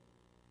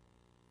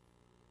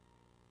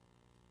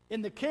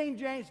 In the King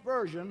James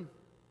Version,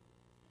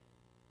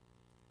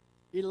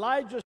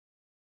 Elijah's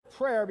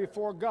prayer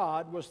before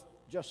God was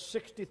just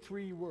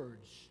 63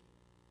 words.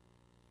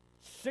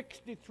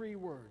 63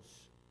 words.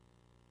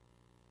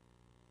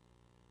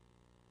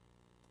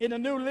 In the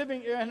New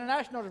Living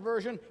International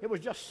Version, it was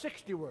just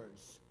 60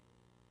 words.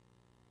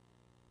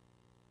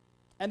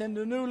 And in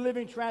the New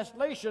Living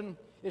Translation,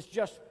 it's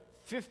just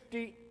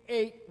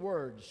 58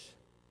 words.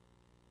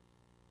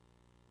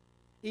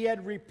 He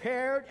had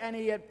repaired and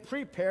he had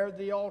prepared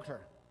the altar.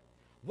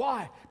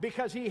 Why?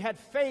 Because he had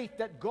faith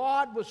that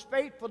God was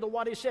faithful to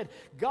what he said.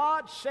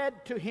 God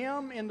said to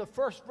him in the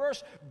first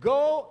verse,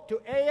 "Go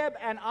to Ahab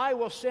and I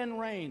will send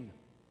rain."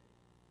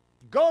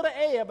 Go to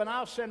Ahab and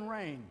I'll send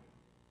rain.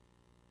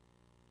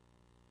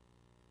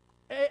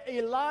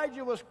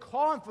 Elijah was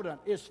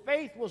confident. His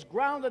faith was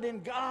grounded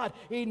in God.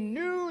 He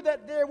knew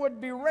that there would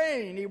be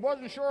rain. He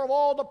wasn't sure of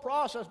all the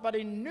process, but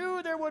he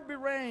knew there would be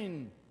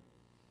rain.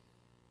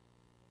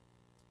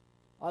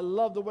 I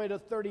love the way the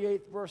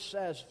 38th verse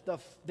says,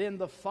 then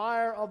the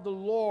fire of the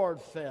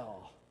Lord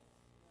fell.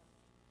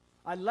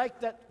 I like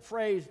that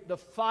phrase, the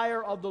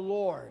fire of the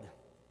Lord.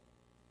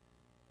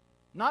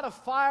 Not a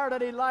fire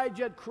that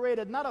Elijah had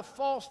created, not a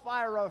false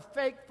fire or a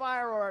fake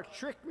fire or a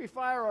trickery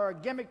fire or a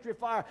gimmickry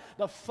fire.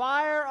 The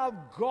fire of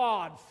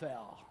God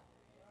fell.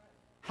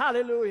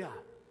 Hallelujah.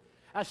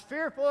 As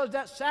fearful as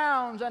that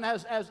sounds and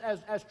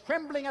as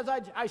trembling as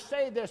I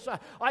say this,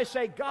 I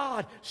say,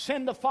 God,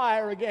 send the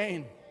fire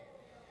again.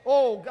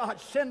 Oh, God,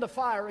 send the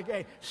fire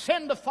again.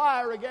 Send the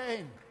fire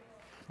again.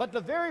 But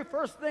the very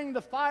first thing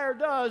the fire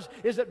does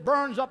is it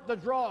burns up the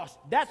dross.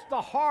 That's the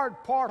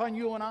hard part on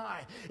you and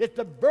I. It's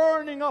the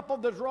burning up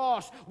of the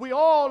dross. We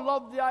all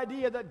love the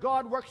idea that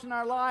God works in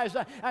our lives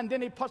and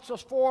then he puts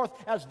us forth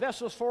as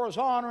vessels for his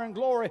honor and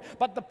glory.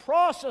 But the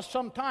process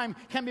sometimes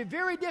can be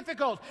very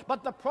difficult.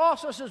 But the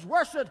process is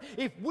worth it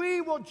if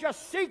we will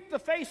just seek the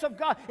face of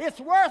God. It's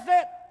worth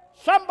it.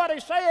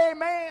 Somebody say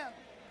amen.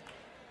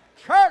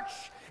 Church,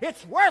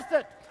 it's worth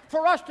it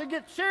for us to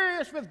get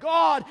serious with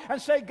God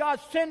and say, God,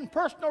 send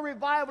personal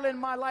revival in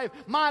my life.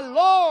 My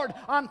Lord,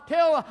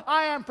 until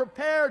I am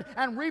prepared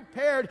and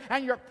repaired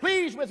and you're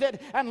pleased with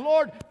it. And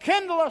Lord,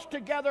 kindle us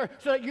together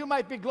so that you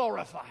might be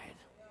glorified.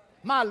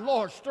 My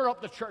Lord, stir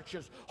up the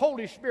churches.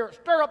 Holy Spirit,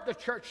 stir up the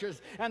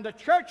churches. And the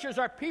churches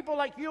are people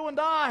like you and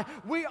I.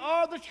 We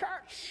are the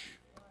church.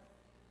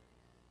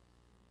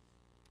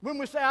 When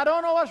we say, I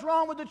don't know what's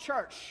wrong with the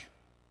church,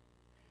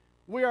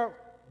 we are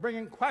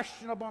bringing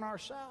question upon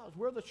ourselves.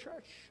 We're the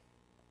church.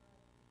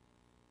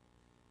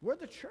 We're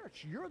the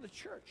church. You're the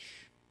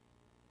church.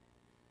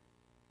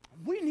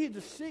 We need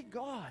to seek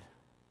God.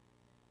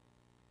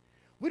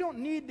 We don't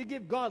need to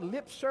give God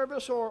lip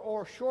service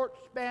or short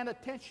span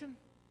attention.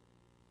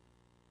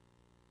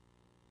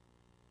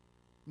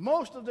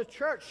 Most of the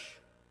church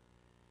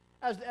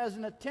as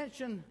an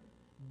attention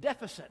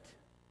deficit.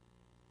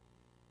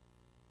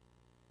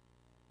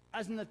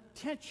 As an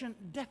attention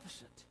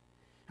deficit.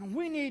 And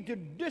we need to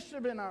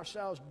discipline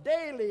ourselves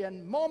daily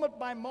and moment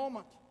by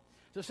moment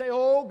to say,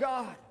 oh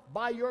God,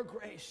 by your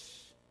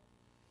grace.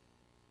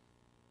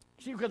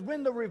 See, because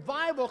when the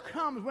revival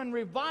comes,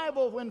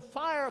 when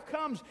fire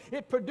comes,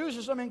 it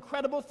produces some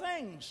incredible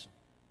things.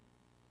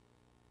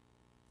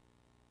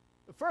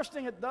 The first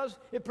thing it does,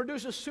 it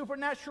produces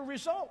supernatural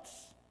results.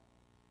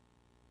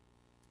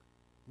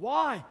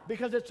 Why?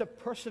 Because it's a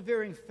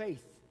persevering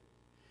faith.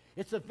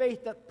 It's a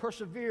faith that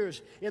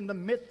perseveres in the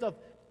midst of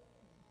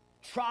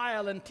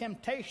trial and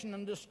temptation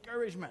and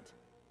discouragement.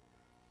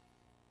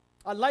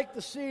 I like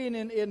the scene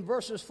in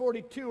verses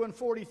 42 and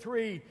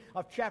 43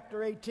 of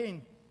chapter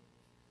 18.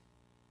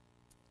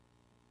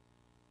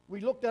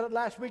 We looked at it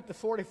last week, the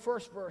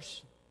 41st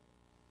verse.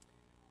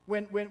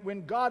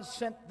 When God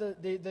sent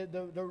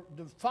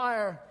the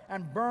fire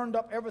and burned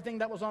up everything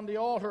that was on the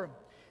altar,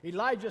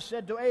 Elijah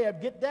said to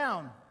Ahab, get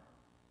down,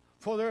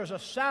 for there is a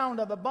sound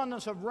of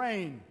abundance of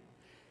rain.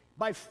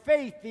 By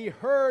faith, he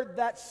heard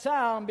that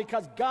sound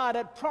because God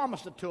had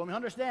promised it to him. You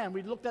understand?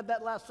 We looked at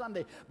that last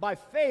Sunday. By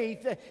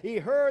faith, he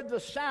heard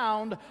the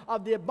sound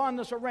of the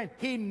abundance of rain.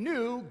 He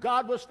knew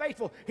God was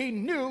faithful. He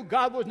knew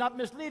God was not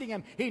misleading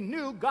him. He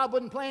knew God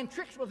wasn't playing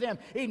tricks with him.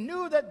 He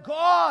knew that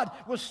God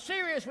was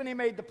serious when he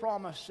made the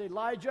promise.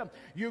 Elijah,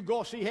 you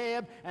go see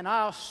Ahab, and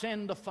I'll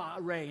send the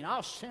rain.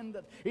 I'll send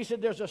it. He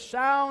said, there's a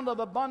sound of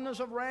abundance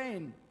of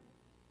rain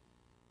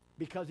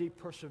because he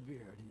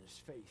persevered in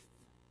his faith.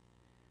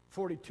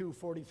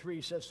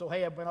 42-43 says, so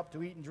Ahab went up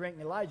to eat and drink,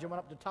 and Elijah went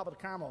up to the top of the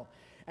Carmel,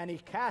 and he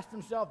cast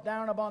himself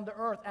down upon the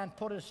earth and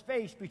put his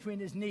face between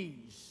his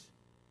knees.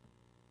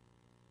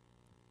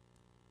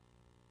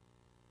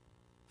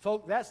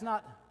 Folk, that's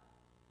not,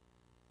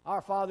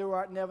 our Father who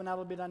art in heaven,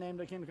 hallowed be thy name,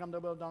 thy kingdom come, thy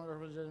will be done on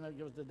earth as it is in heaven.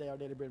 Give us this day our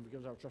daily bread, and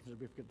forgive us our trespasses,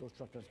 we forgive those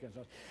trespasses against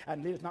us.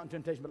 And lead us not into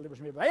temptation, but deliver us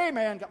from evil.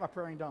 Amen, got my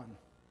praying done.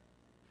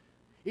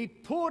 He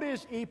put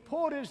his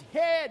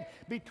head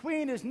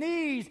between his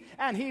knees,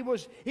 and he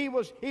was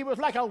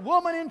like a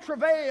woman in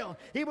travail.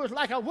 He was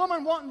like a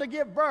woman wanting to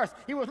give birth.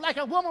 He was like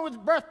a woman with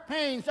birth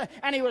pains,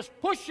 and he was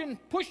pushing.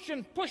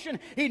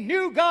 He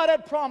knew God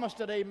had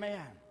promised it,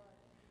 amen.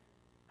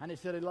 And he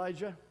said,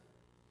 Elijah,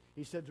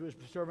 he said to his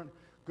servant,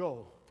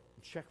 go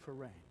and check for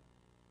rain.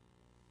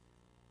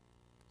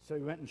 So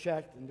he went and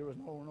checked, and there was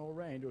no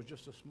rain. There was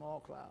just a small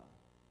cloud.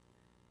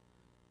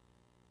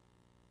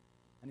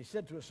 And he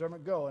said to his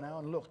servant, go now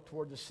and look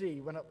toward the sea.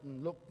 He went up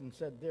and looked and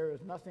said, there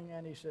is nothing.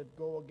 And he said,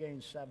 go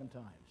again 7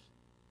 times.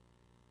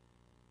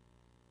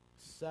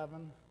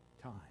 7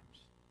 times.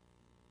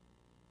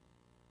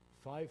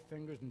 5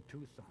 fingers and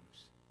 2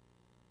 thumbs.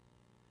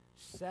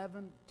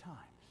 7 times.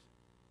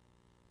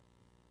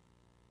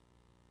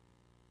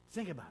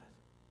 Think about it.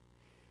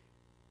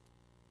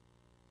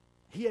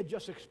 He had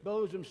just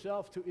exposed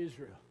himself to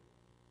Israel.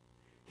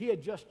 He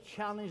had just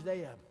challenged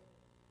Ahab.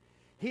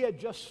 He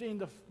had just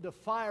seen the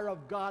fire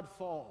of God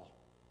fall.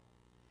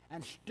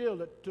 And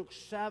still it took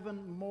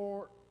 7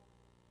 more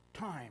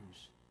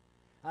times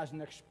as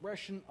an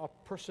expression of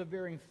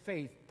persevering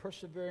faith,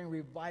 persevering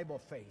revival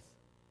faith,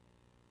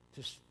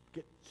 to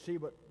see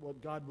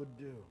what God would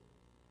do.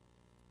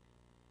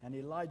 And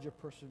Elijah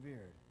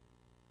persevered.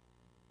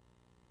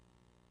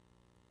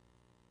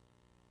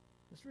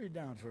 Let's read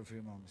down for a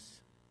few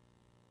moments.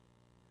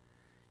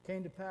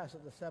 Came to pass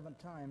at the 7th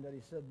time that he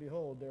said,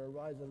 behold, there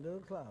arose a little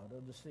cloud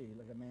of the sea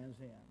like a man's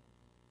hand.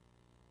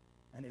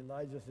 And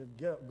Elijah said,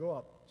 go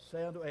up,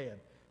 say unto Ahab,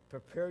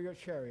 prepare your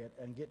chariot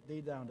and get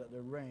thee down, that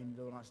the rain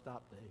do not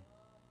stop thee.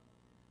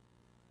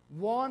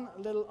 One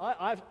little,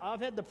 I've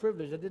had the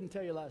privilege, I didn't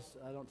tell you last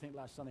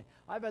Sunday,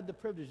 I've had the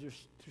privilege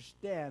to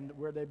stand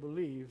where they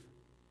believe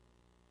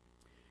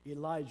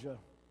Elijah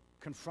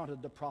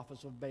confronted the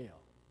prophets of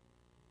Baal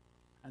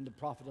and the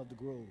prophet of the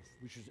grove,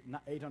 which is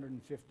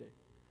 850.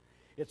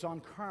 It's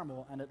on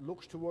Carmel, and it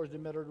looks towards the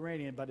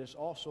Mediterranean, but it's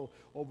also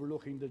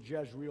overlooking the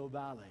Jezreel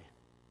Valley.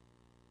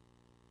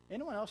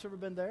 Anyone else ever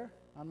been there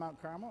on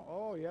Mount Carmel?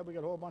 Oh, yeah, we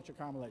got a whole bunch of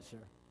Carmelites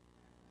here.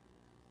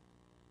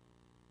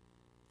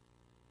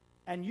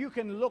 And you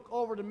can look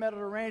over the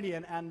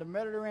Mediterranean, and the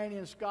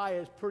Mediterranean sky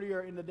is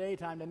prettier in the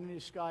daytime than any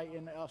sky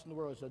else in the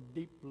world. It's a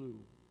deep blue.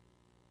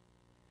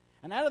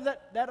 And out of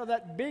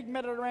that big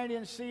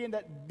Mediterranean Sea and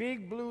that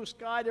big blue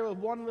sky, there was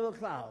one little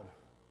cloud.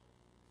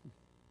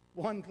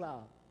 One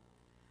cloud.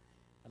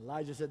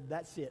 Elijah said,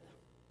 that's it.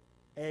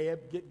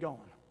 Ahab, get going.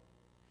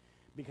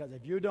 Because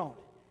if you don't,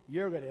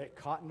 you're going to get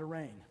caught in the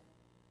rain.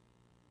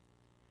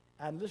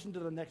 And listen to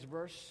the next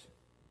verse.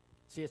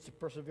 See, it's a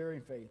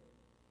persevering faith.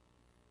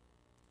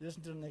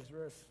 Listen to the next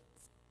verse.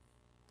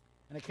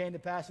 And it came to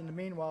pass in the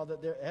meanwhile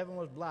that the heaven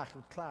was black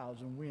with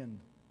clouds and wind.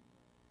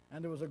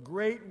 And there was a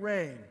great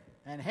rain.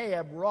 And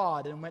Ahab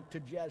rod and went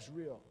to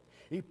Jezreel.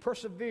 He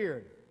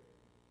persevered.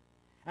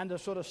 And the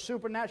sort of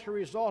supernatural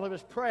result of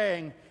his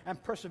praying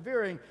and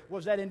persevering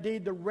was that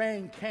indeed the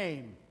rain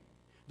came.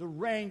 The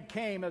rain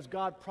came as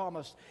God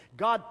promised.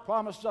 God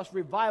promised us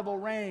revival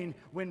rain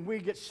when we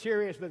get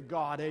serious with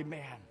God.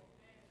 Amen.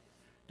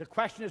 The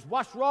question is,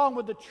 what's wrong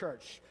with the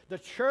church? The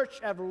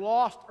church have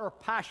lost her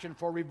passion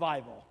for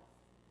revival.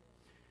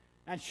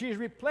 And she's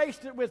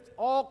replaced it with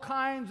all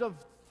kinds of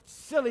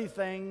silly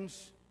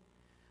things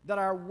that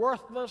are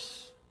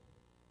worthless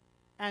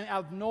and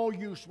of no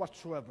use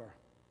whatsoever.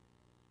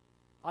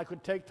 I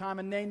could take time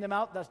and name them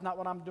out. That's not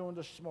what I'm doing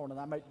this morning.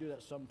 I might do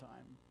that sometime.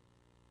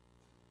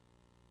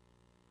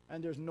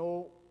 And there's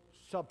no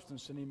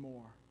substance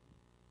anymore.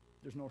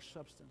 There's no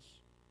substance.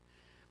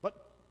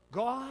 But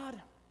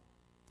God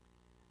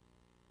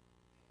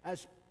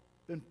has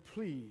been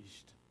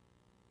pleased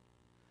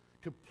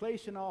to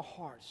place in our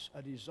hearts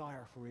a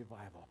desire for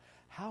revival.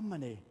 How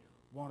many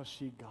want to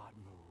see God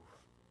move?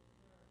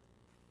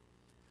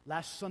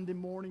 Last Sunday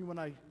morning when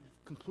I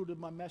concluded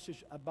my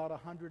message, about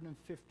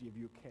 150 of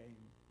you came.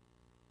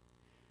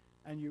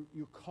 And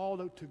you called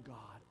out to God,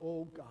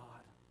 oh God,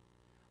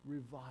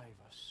 revive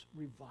us,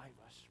 revive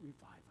us,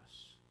 revive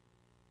us.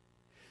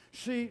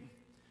 See,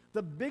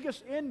 the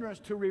biggest hindrance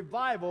to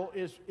revival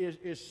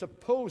is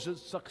supposed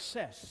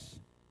success.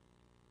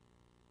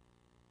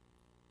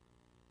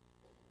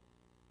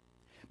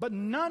 But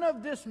none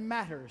of this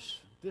matters.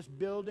 This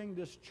building,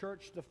 this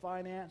church, the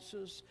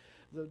finances,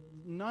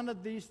 none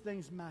of these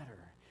things matter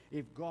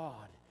if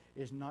God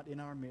is not in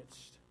our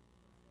midst.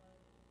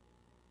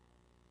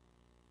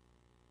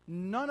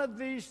 None of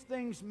these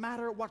things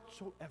matter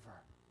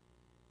whatsoever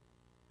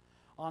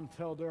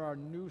until there are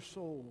new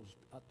souls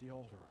at the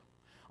altar.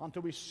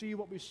 Until we see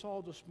what we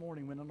saw this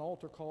morning when an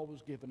altar call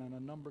was given and a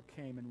number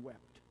came and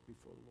wept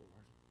before the Lord.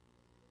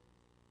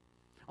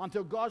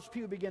 Until God's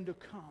people begin to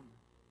come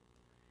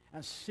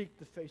and seek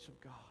the face of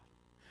God.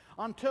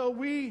 until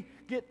we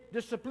get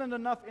disciplined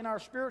enough in our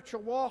spiritual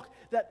walk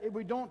that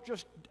we don't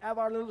just have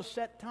our little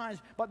set times,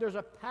 but there's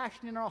a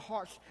passion in our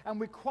hearts, and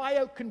we cry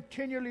out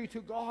continually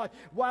to God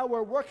while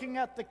we're working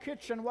at the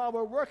kitchen, while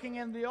we're working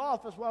in the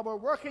office, while we're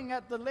working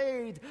at the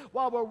lathe,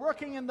 while we're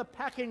working in the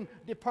packing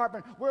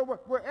department,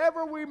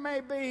 wherever we may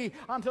be,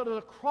 until there's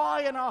a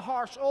cry in our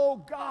hearts, oh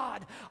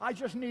God, I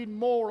just need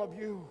more of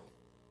you.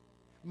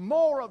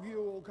 More of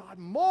you, oh God,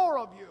 more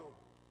of you.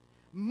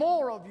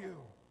 More of you.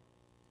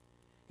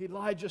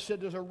 Elijah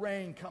said, there's a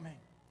rain coming.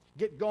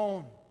 Get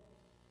going.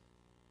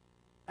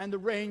 And the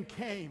rain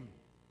came.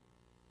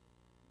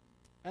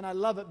 And I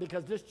love it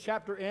because this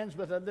chapter ends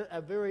with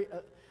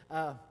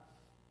a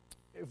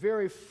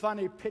very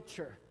funny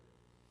picture.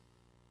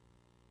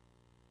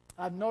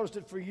 I've noticed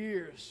it for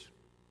years.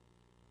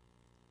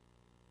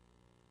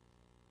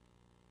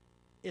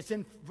 It's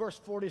in verse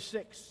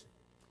 46.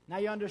 Now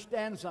you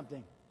understand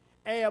something.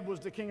 Ahab was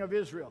the king of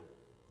Israel.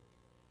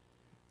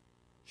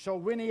 So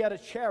when he had a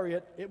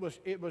chariot, it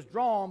was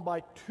drawn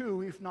by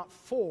 2, if not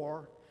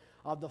 4,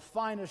 of the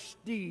finest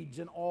steeds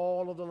in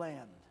all of the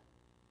land.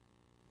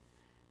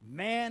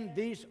 Man,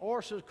 these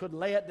horses could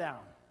lay it down.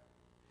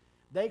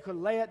 They could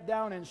lay it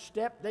down in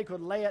step. They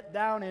could lay it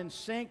down in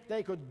sync.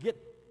 They could get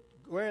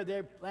where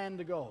they planned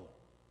to go.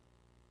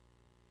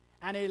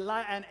 And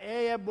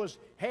Ahab,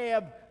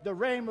 the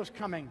rain was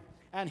coming.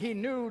 And he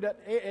knew that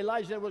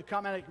Elijah was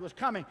coming, and it was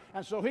coming.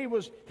 And so he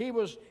was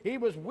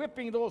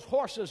whipping those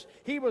horses.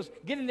 He was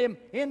getting them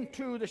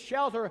into the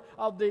shelter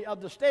of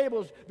the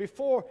stables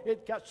before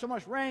it got so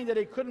much rain that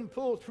he couldn't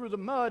pull through the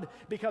mud,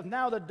 because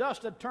now the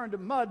dust had turned to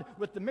mud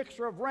with the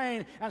mixture of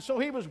rain. And so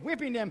he was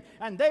whipping them,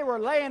 and they were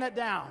laying it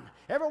down.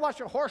 Ever watch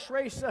a horse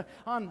race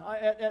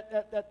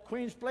at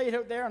Queen's Plate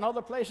out there and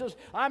other places?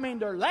 I mean,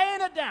 they're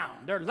laying it down.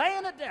 They're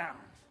laying it down.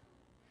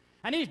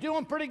 And he's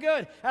doing pretty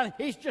good. And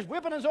he's just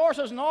whipping his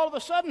horses, and all of a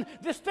sudden,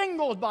 this thing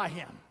goes by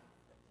him.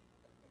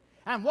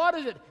 And what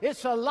is it?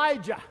 It's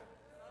Elijah.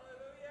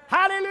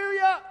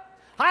 Hallelujah.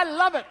 I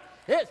love it.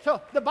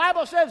 So the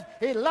Bible says,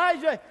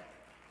 Elijah,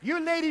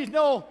 you ladies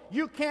know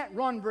you can't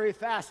run very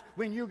fast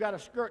when you got a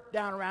skirt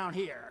down around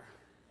here.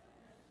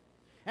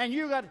 And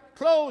you got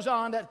clothes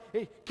on that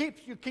you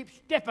keep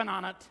stepping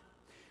on it.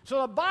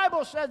 So the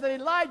Bible says that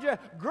Elijah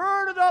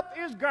girded up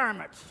his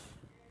garments.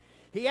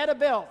 He had a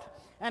belt.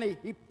 And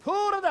he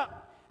pulled it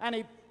up, and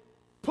he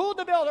pulled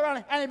the belt around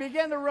it, and he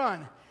began to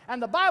run.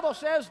 And the Bible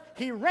says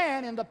he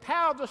ran in the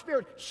power of the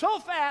Spirit so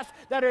fast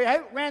that he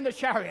outran the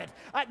chariot.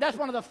 That's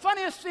one of the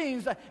funniest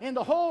scenes in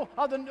the whole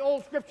of the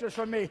old scriptures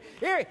for me.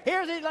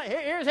 Here's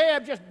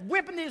Ahab just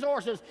whipping these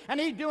horses, and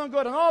he's doing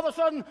good. And all of a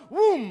sudden,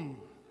 whoom!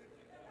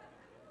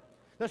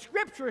 The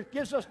scripture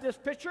gives us this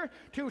picture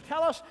to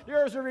tell us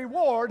there is a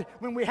reward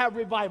when we have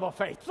revival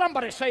faith.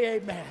 Somebody say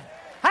amen.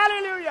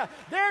 Hallelujah.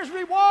 There's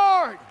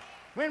reward.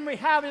 When we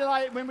have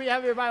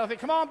revival faith.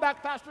 Come on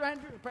back, Pastor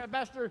Andrew,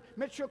 Pastor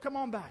Mitchell, come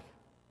on back.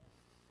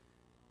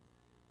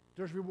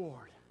 There's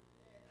reward.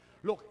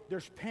 Look,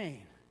 there's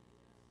pain.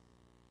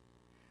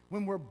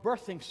 When we're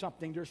birthing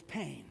something, there's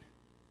pain.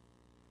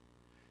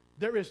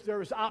 There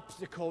is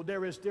obstacle,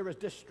 there is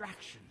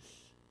distractions.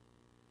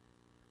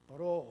 But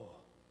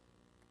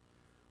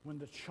when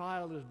the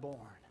child is born,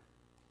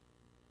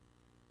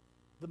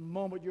 the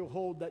moment you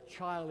hold that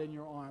child in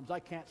your arms, I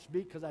can't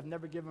speak because I've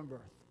never given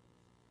birth.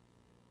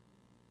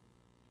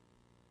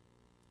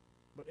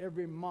 But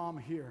every mom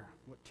here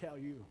would tell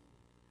you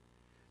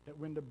that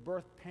when the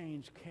birth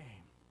pains came,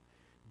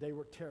 they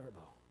were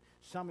terrible.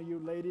 Some of you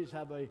ladies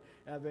have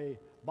a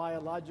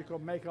biological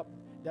makeup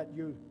that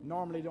you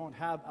normally don't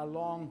have a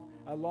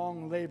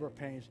long labor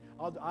pains.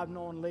 I've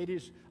known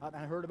ladies, I've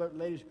heard about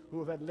ladies who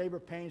have had labor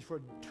pains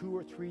for 2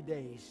 or 3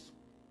 days.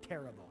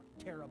 Terrible,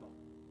 terrible.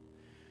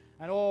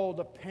 And oh,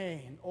 the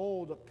pain,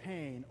 oh, the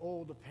pain,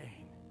 oh, the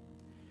pain.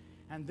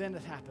 And then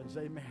it happens,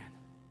 amen.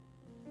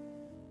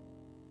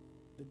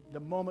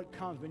 The moment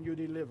comes when you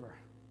deliver.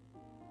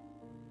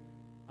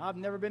 I've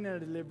never been in a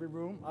delivery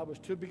room. I was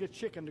too big a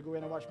chicken to go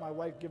in and watch my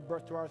wife give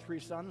birth to our 3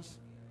 sons.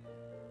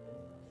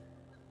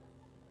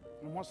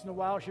 And once in a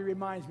while, she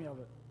reminds me of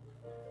it.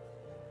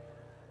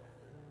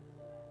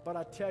 But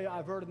I tell you,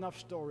 I've heard enough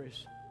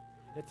stories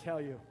to tell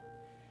you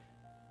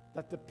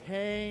that the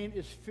pain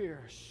is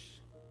fierce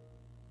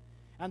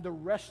and the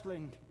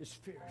wrestling is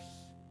fierce.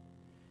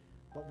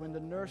 But when the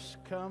nurse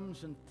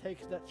comes and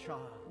takes that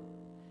child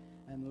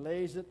and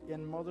lays it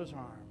in mother's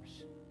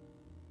arms,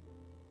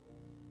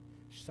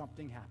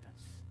 something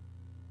happens.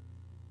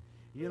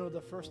 You know the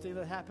first thing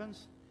that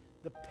happens?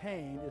 The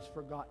pain is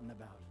forgotten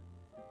about.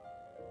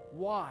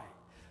 Why?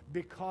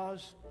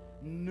 Because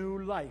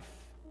new life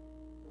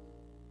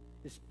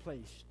is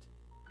placed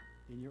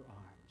in your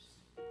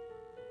arms.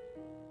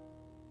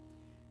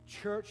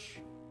 Church,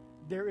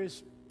 there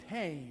is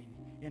pain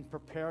in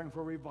preparing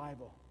for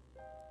revival.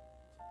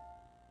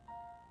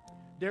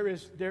 There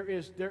is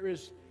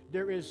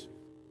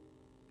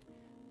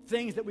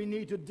things that we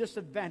need to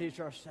disadvantage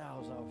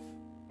ourselves of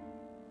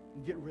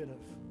and get rid of.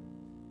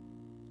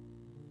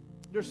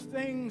 There's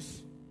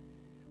things,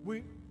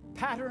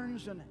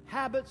 patterns and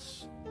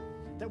habits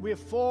that we have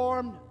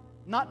formed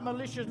not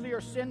maliciously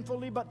or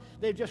sinfully, but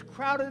they've just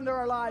crowded into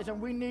our lives, and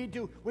we need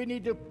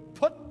to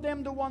put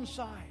them to one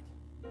side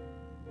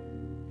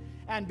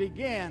and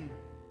begin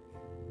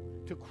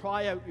to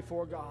cry out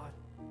before God.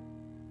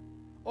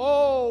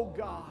 Oh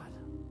God,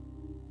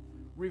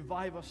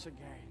 revive us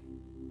again.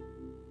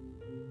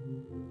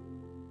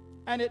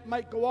 And it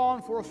might go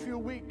on for a few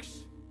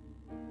weeks.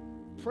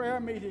 Prayer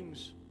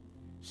meetings,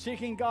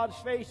 seeking God's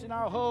face in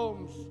our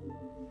homes,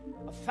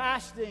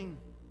 fasting,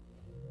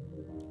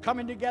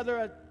 coming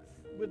together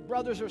with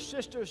brothers or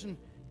sisters and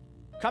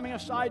coming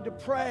aside to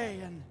pray,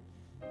 and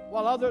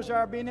while others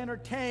are being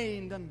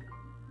entertained and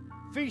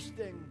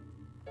feasting,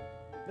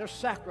 there's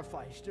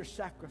sacrifice.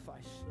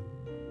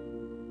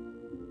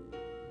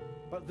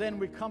 But then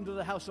we come to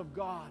the house of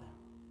God.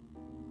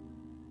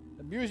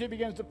 The music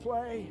begins to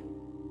play,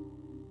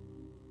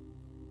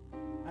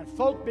 and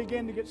folk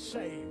begin to get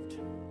saved.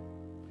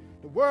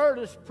 The word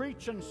is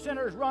preached, and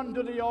sinners run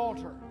to the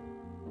altar.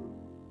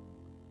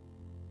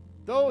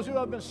 Those who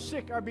have been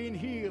sick are being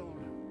healed.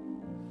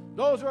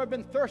 Those who have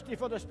been thirsty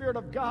for the Spirit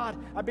of God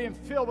are being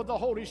filled with the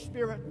Holy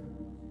Spirit.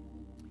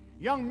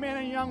 Young men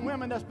and young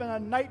women that's been a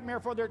nightmare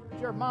for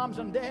their moms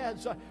and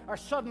dads are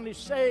suddenly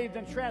saved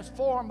and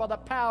transformed by the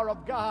power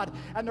of God,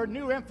 and their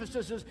new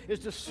emphasis is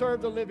to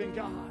serve the living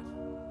God.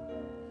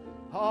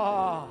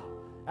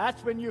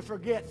 That's when you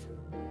forget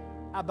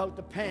about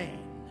the pain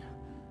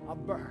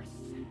of birth.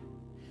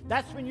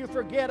 That's when you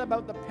forget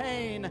about the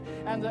pain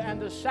and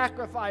the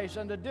sacrifice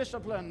and the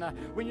discipline.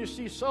 When you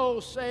see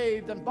souls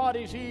saved and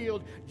bodies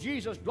healed,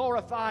 Jesus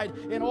glorified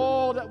in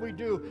all that we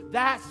do.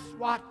 That's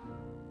what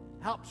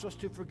helps us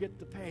to forget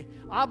the pain.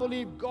 I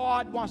believe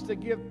God wants to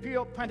give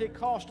Pure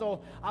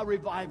Pentecostal a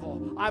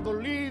revival. I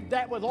believe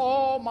that with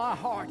all my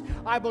heart.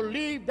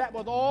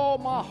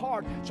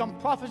 Some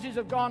prophecies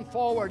have gone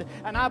forward,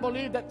 and I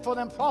believe that for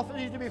them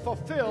prophecies to be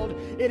fulfilled,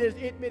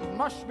 it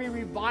must be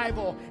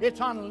revival. It's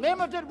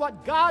unlimited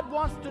what God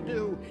wants to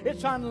do.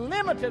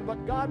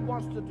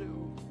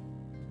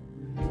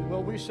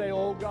 Well, we say,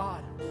 oh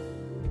God,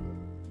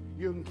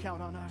 you can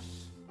count on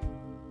us.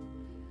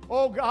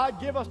 Oh God,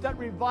 give us that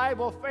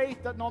revival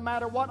faith that no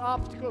matter what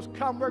obstacles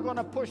come, we're going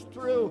to push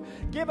through.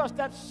 Give us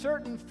that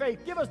certain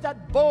faith. Give us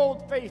that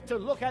bold faith to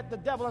look at the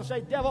devil and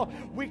say, devil,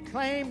 we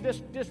claim this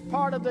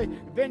part of the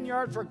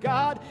vineyard for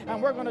God,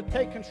 and we're going to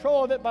take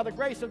control of it by the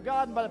grace of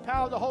God and by the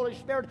power of the Holy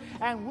Spirit,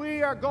 and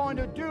we are going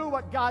to do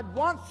what God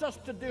wants us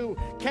to do.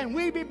 Can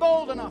we be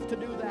bold enough to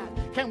do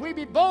that? Can we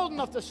be bold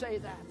enough to say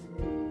that?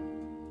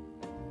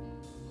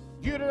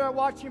 You that are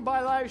watching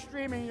by live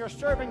streaming, you're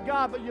serving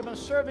God, but you've been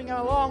serving Him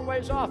a long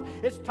ways off.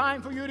 It's time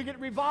for you to get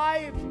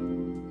revived.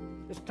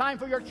 It's time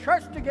for your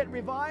church to get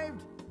revived.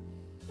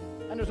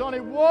 And there's only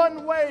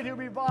one way to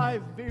be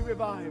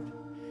revived.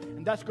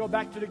 And that's go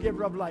back to the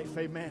giver of life.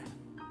 Amen.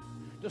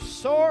 The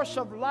source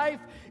of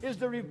life is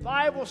the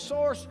revival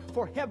source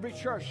for every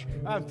church,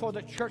 and for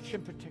the church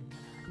in particular.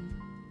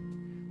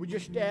 Would you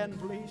stand,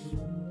 please?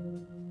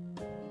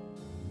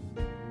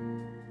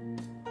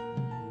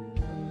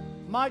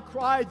 My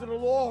cry to the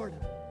Lord,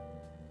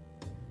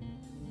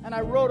 and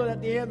I wrote it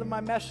at the end of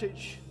my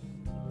message,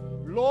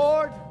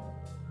 Lord,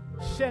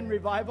 send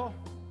revival.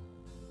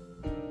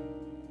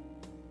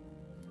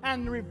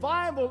 And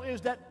revival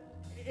is that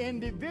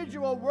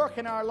individual work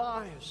in our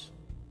lives.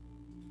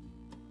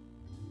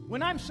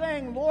 When I'm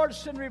saying, Lord,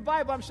 send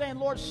revival, I'm saying,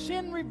 Lord,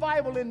 send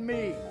revival in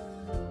me.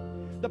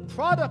 The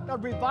product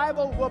of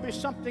revival will be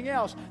something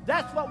else.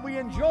 That's what we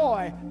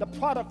enjoy, the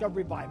product of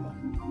revival.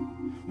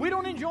 We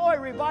don't enjoy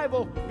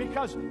revival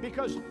because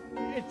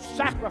it's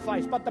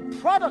sacrifice, but the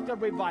product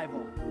of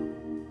revival.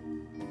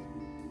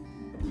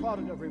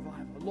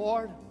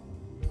 Lord,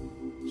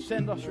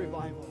 send us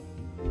revival.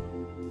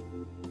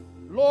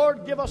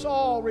 Lord, give us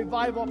all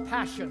revival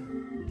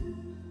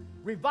passion,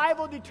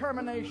 revival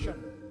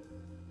determination,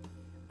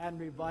 and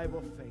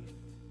revival faith.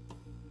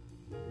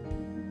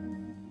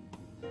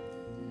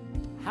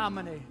 How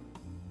many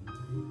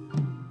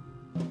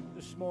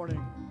this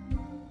morning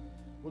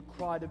would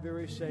cry the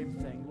very same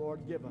thing?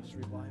 Lord, give us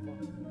revival.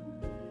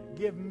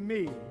 Give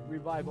me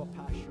revival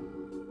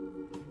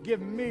passion.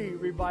 Give me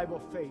revival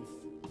faith.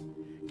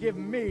 Give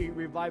me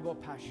revival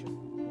passion.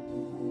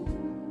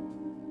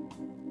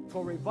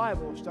 For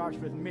revival starts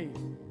with me.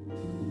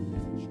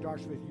 It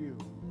starts with you.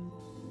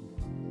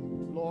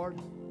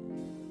 Lord,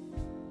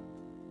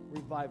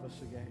 revive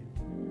us again.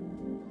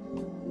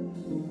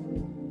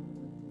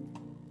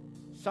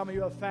 Some of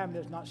you have family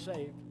that's not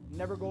saved.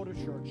 Never go to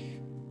church.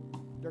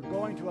 They're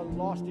going to a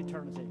lost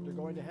eternity. They're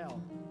going to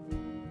hell.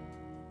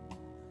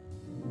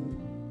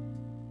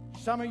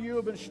 Some of you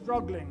have been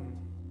struggling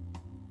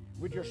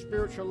with your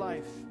spiritual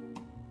life.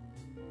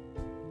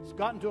 It's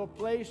gotten to a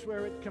place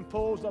where it's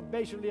composed of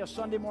basically a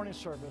Sunday morning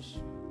service.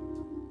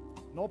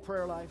 No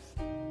prayer life.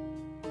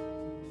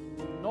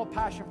 No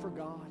passion for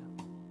God.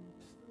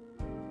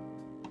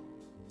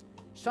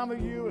 Some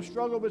of you have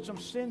struggled with some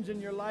sins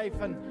in your life,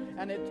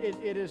 and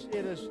it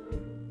is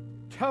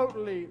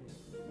totally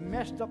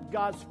messed up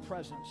God's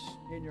presence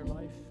in your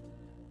life.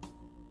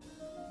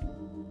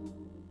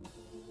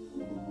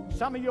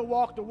 Some of you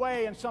walked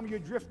away and some of you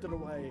drifted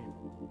away.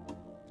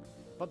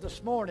 But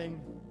this morning,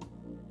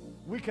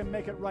 we can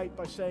make it right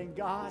by saying,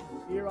 God,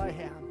 here I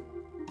am.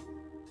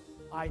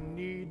 I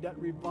need that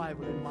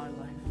revival in my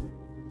life.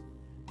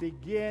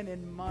 Begin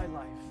in my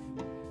life.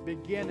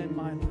 Begin in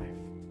my life.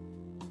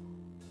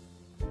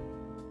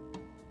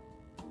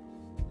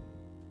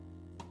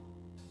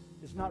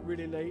 It's not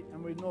really late,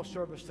 and we have no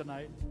service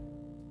tonight.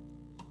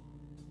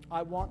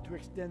 I want to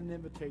extend an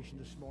invitation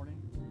this morning.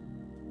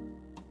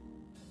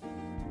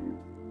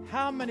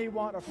 How many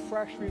want a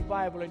fresh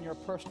revival in your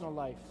personal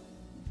life?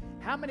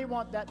 How many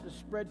want that to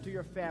spread to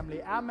your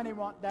family? How many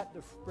want that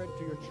to spread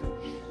to your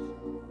church?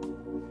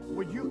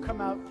 Would you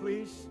come out,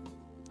 please?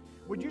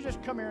 Would you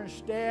just come here and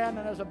stand,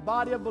 and as a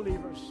body of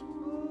believers,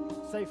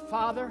 say,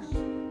 Father,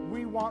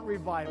 we want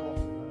revival.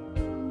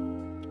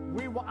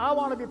 I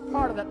want to be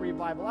part of that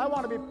revival. I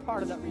want to be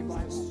part of that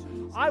revival.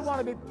 I want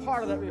to be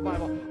part of that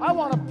revival. I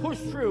want to push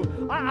through.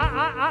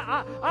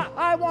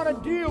 I want to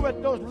deal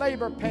with those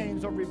labor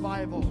pains of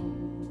revival.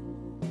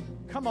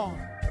 Come on.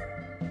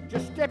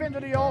 Just step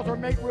into the altar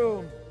and make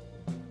room.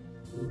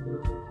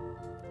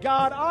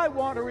 God, I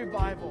want a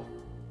revival.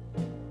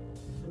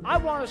 I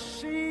want to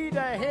see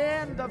the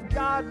hand of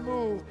God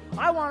move.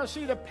 I want to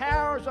see the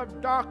powers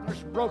of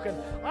darkness broken.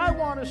 I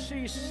want to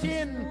see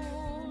sin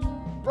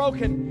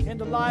broken in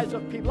the lives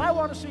of people. I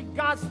want to see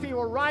God's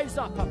people rise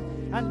up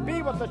and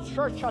be what the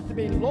church ought to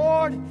be.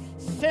 Lord,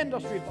 send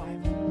us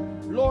revival.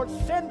 Lord,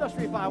 send us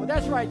revival.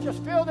 That's right.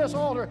 Just fill this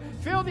altar.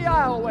 Fill the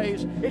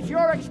aisleways. It's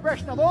your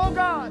expression of, oh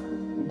God,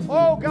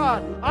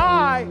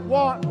 I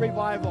want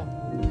revival.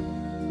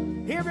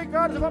 Here,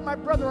 regardless of what my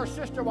brother or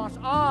sister wants,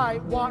 I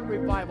want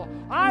revival.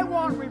 I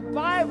want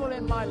revival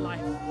in my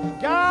life.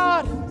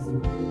 God,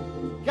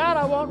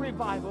 I want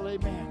revival.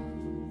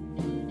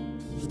 Amen.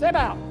 Step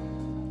out.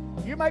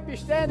 You might be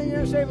standing here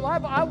and say, well,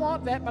 I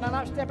want that, but I'm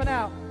not stepping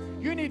out.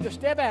 You need to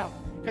step out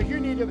because you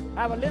need to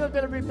have a little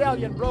bit of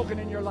rebellion broken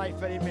in your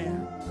life.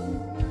 Amen.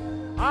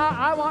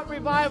 I want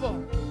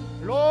revival.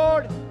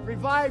 Lord,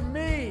 revive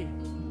me.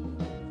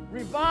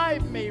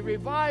 Revive me,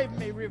 revive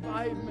me,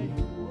 revive me.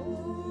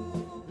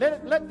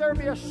 Let there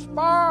be a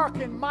spark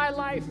in my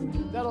life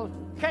that'll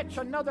catch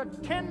another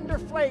tender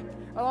flake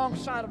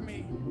alongside of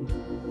me.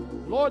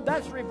 Lord,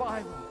 that's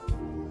revival.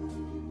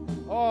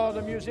 Oh,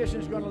 the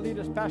musician's going to lead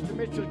us. Pastor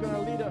Mitchell's going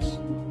to lead us.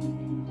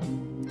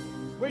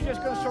 We're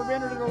just going to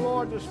surrender to the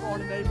Lord this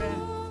morning. Amen.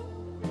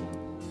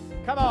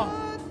 Come on.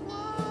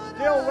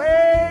 Still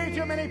way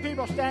too many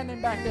people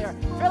standing back there.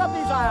 Fill up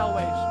these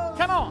aisleways.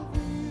 Come on.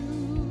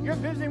 You're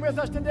visiting with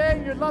us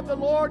today. You love the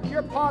Lord.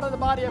 You're part of the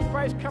body of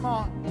Christ. Come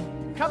on.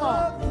 Come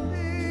on.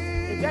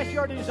 If that's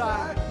your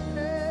desire,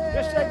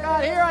 just say,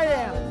 God, here I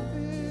am.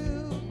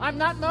 I'm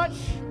not much,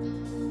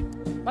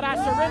 but I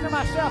surrender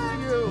myself to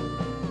you.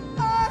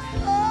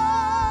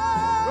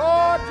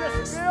 Lord,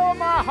 just fill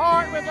my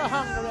heart with the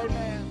hunger,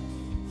 amen.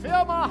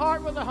 Fill my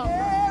heart with the hunger.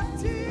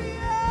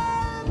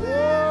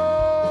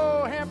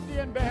 Oh, empty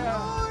and bare.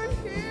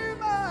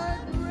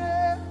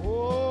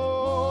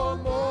 Oh,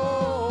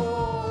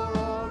 more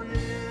of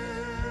you.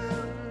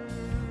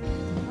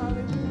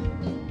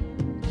 Hallelujah.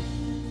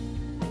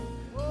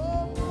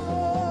 Oh,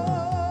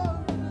 more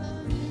of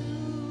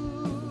you.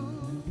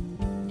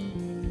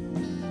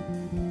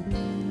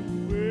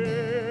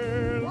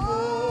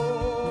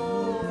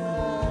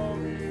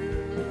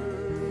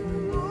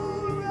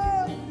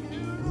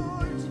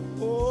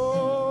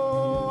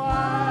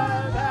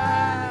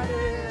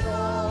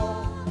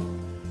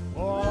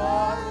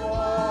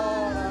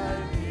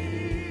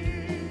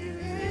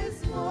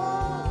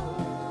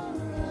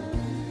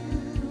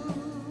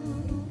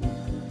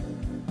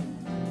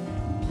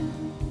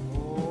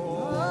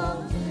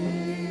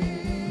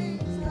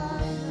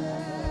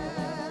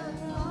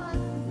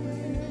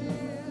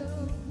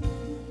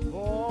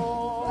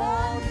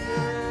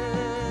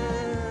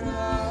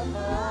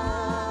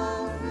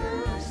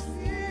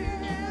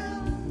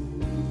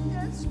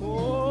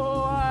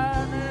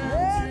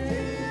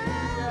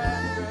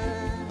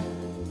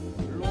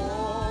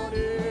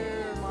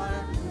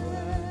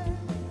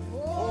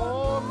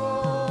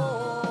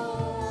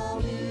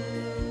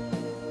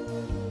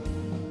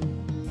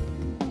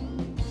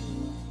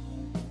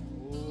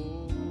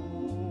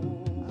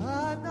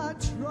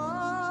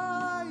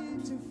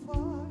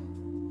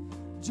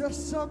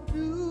 Just some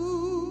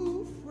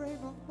new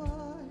frame of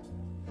mind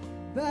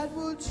that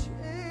will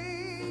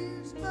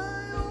change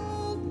my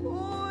old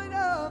point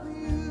of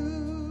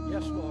view.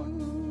 Yes, Lord.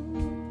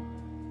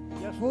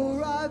 Yes, For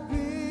Lord. I've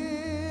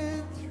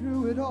been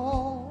through it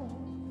all.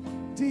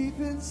 Deep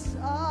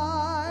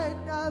inside,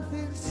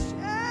 nothing's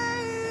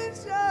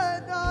changed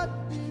and not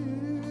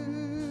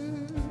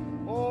new.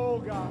 Oh,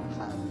 God.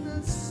 I'm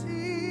not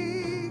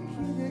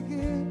seeking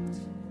again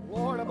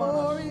Lord, or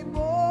upon us.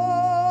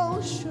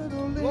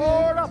 emotionally.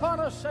 Lord, upon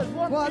us as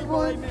one But people,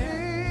 one amen.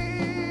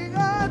 thing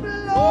I'm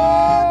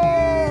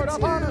Lord, longing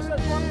upon us to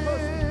as one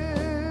person.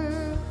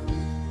 live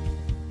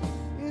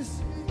is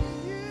to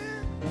you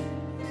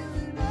fill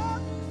it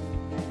up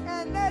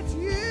and let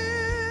you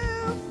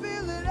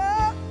fill it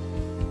up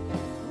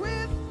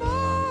with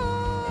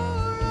more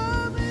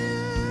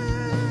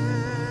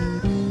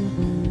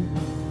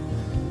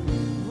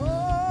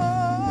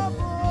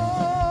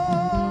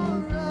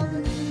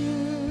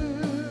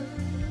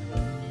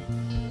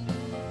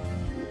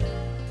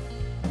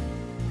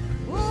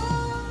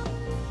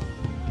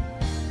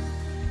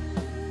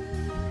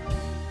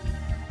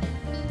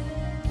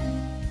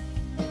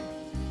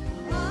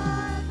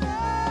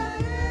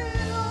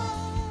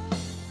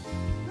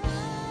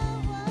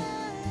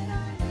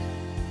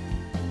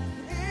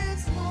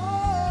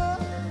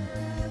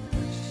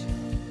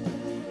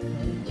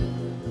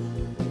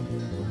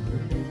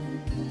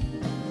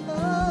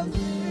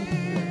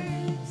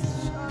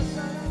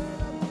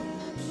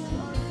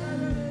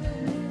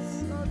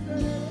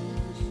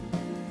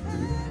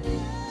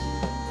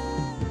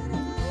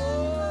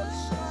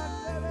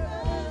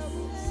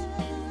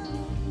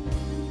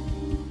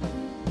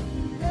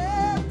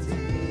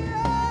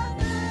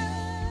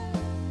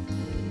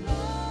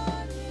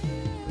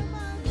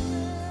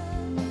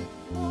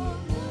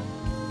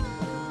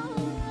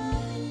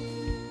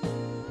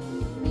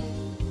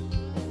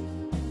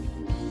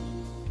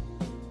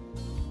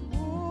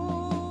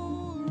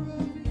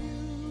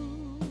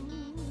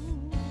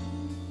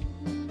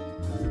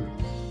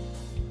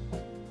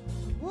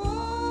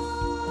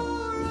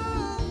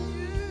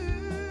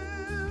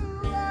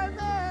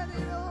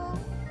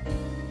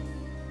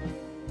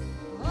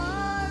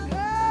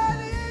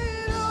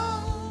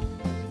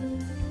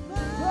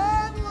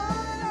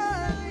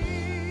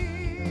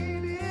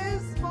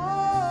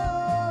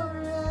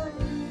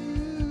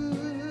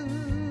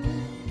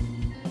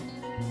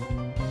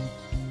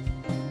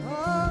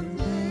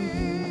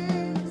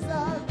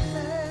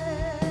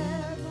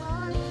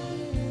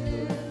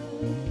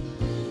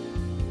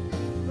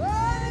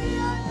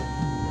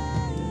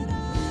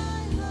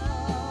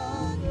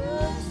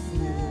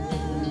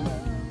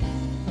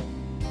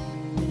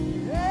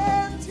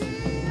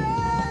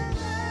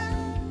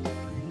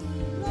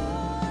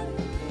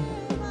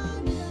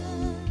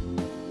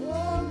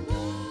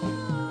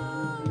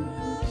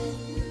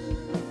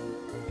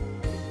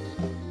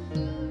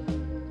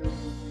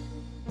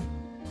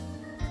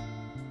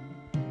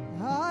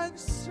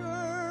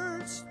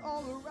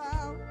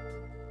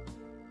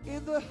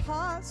in the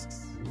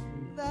husks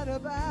that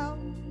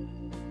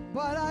abound,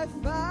 but I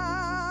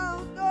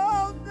found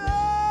no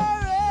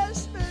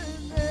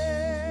nourishment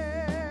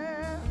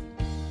there.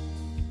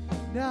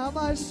 Now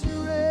my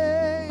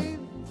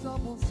strength's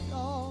almost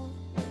gone,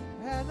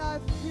 and I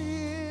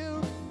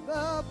feel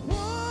the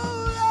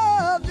pull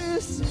of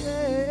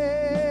despair.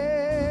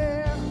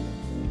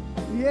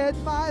 Yet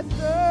my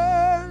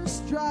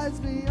thirst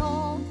drives me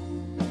on,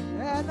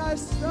 and I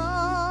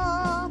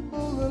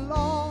stumble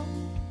along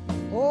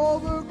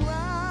over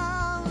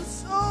ground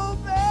so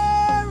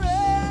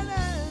barren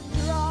and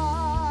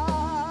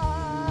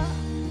dry.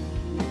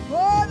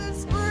 For the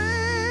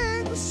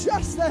spring's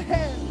just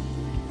ahead,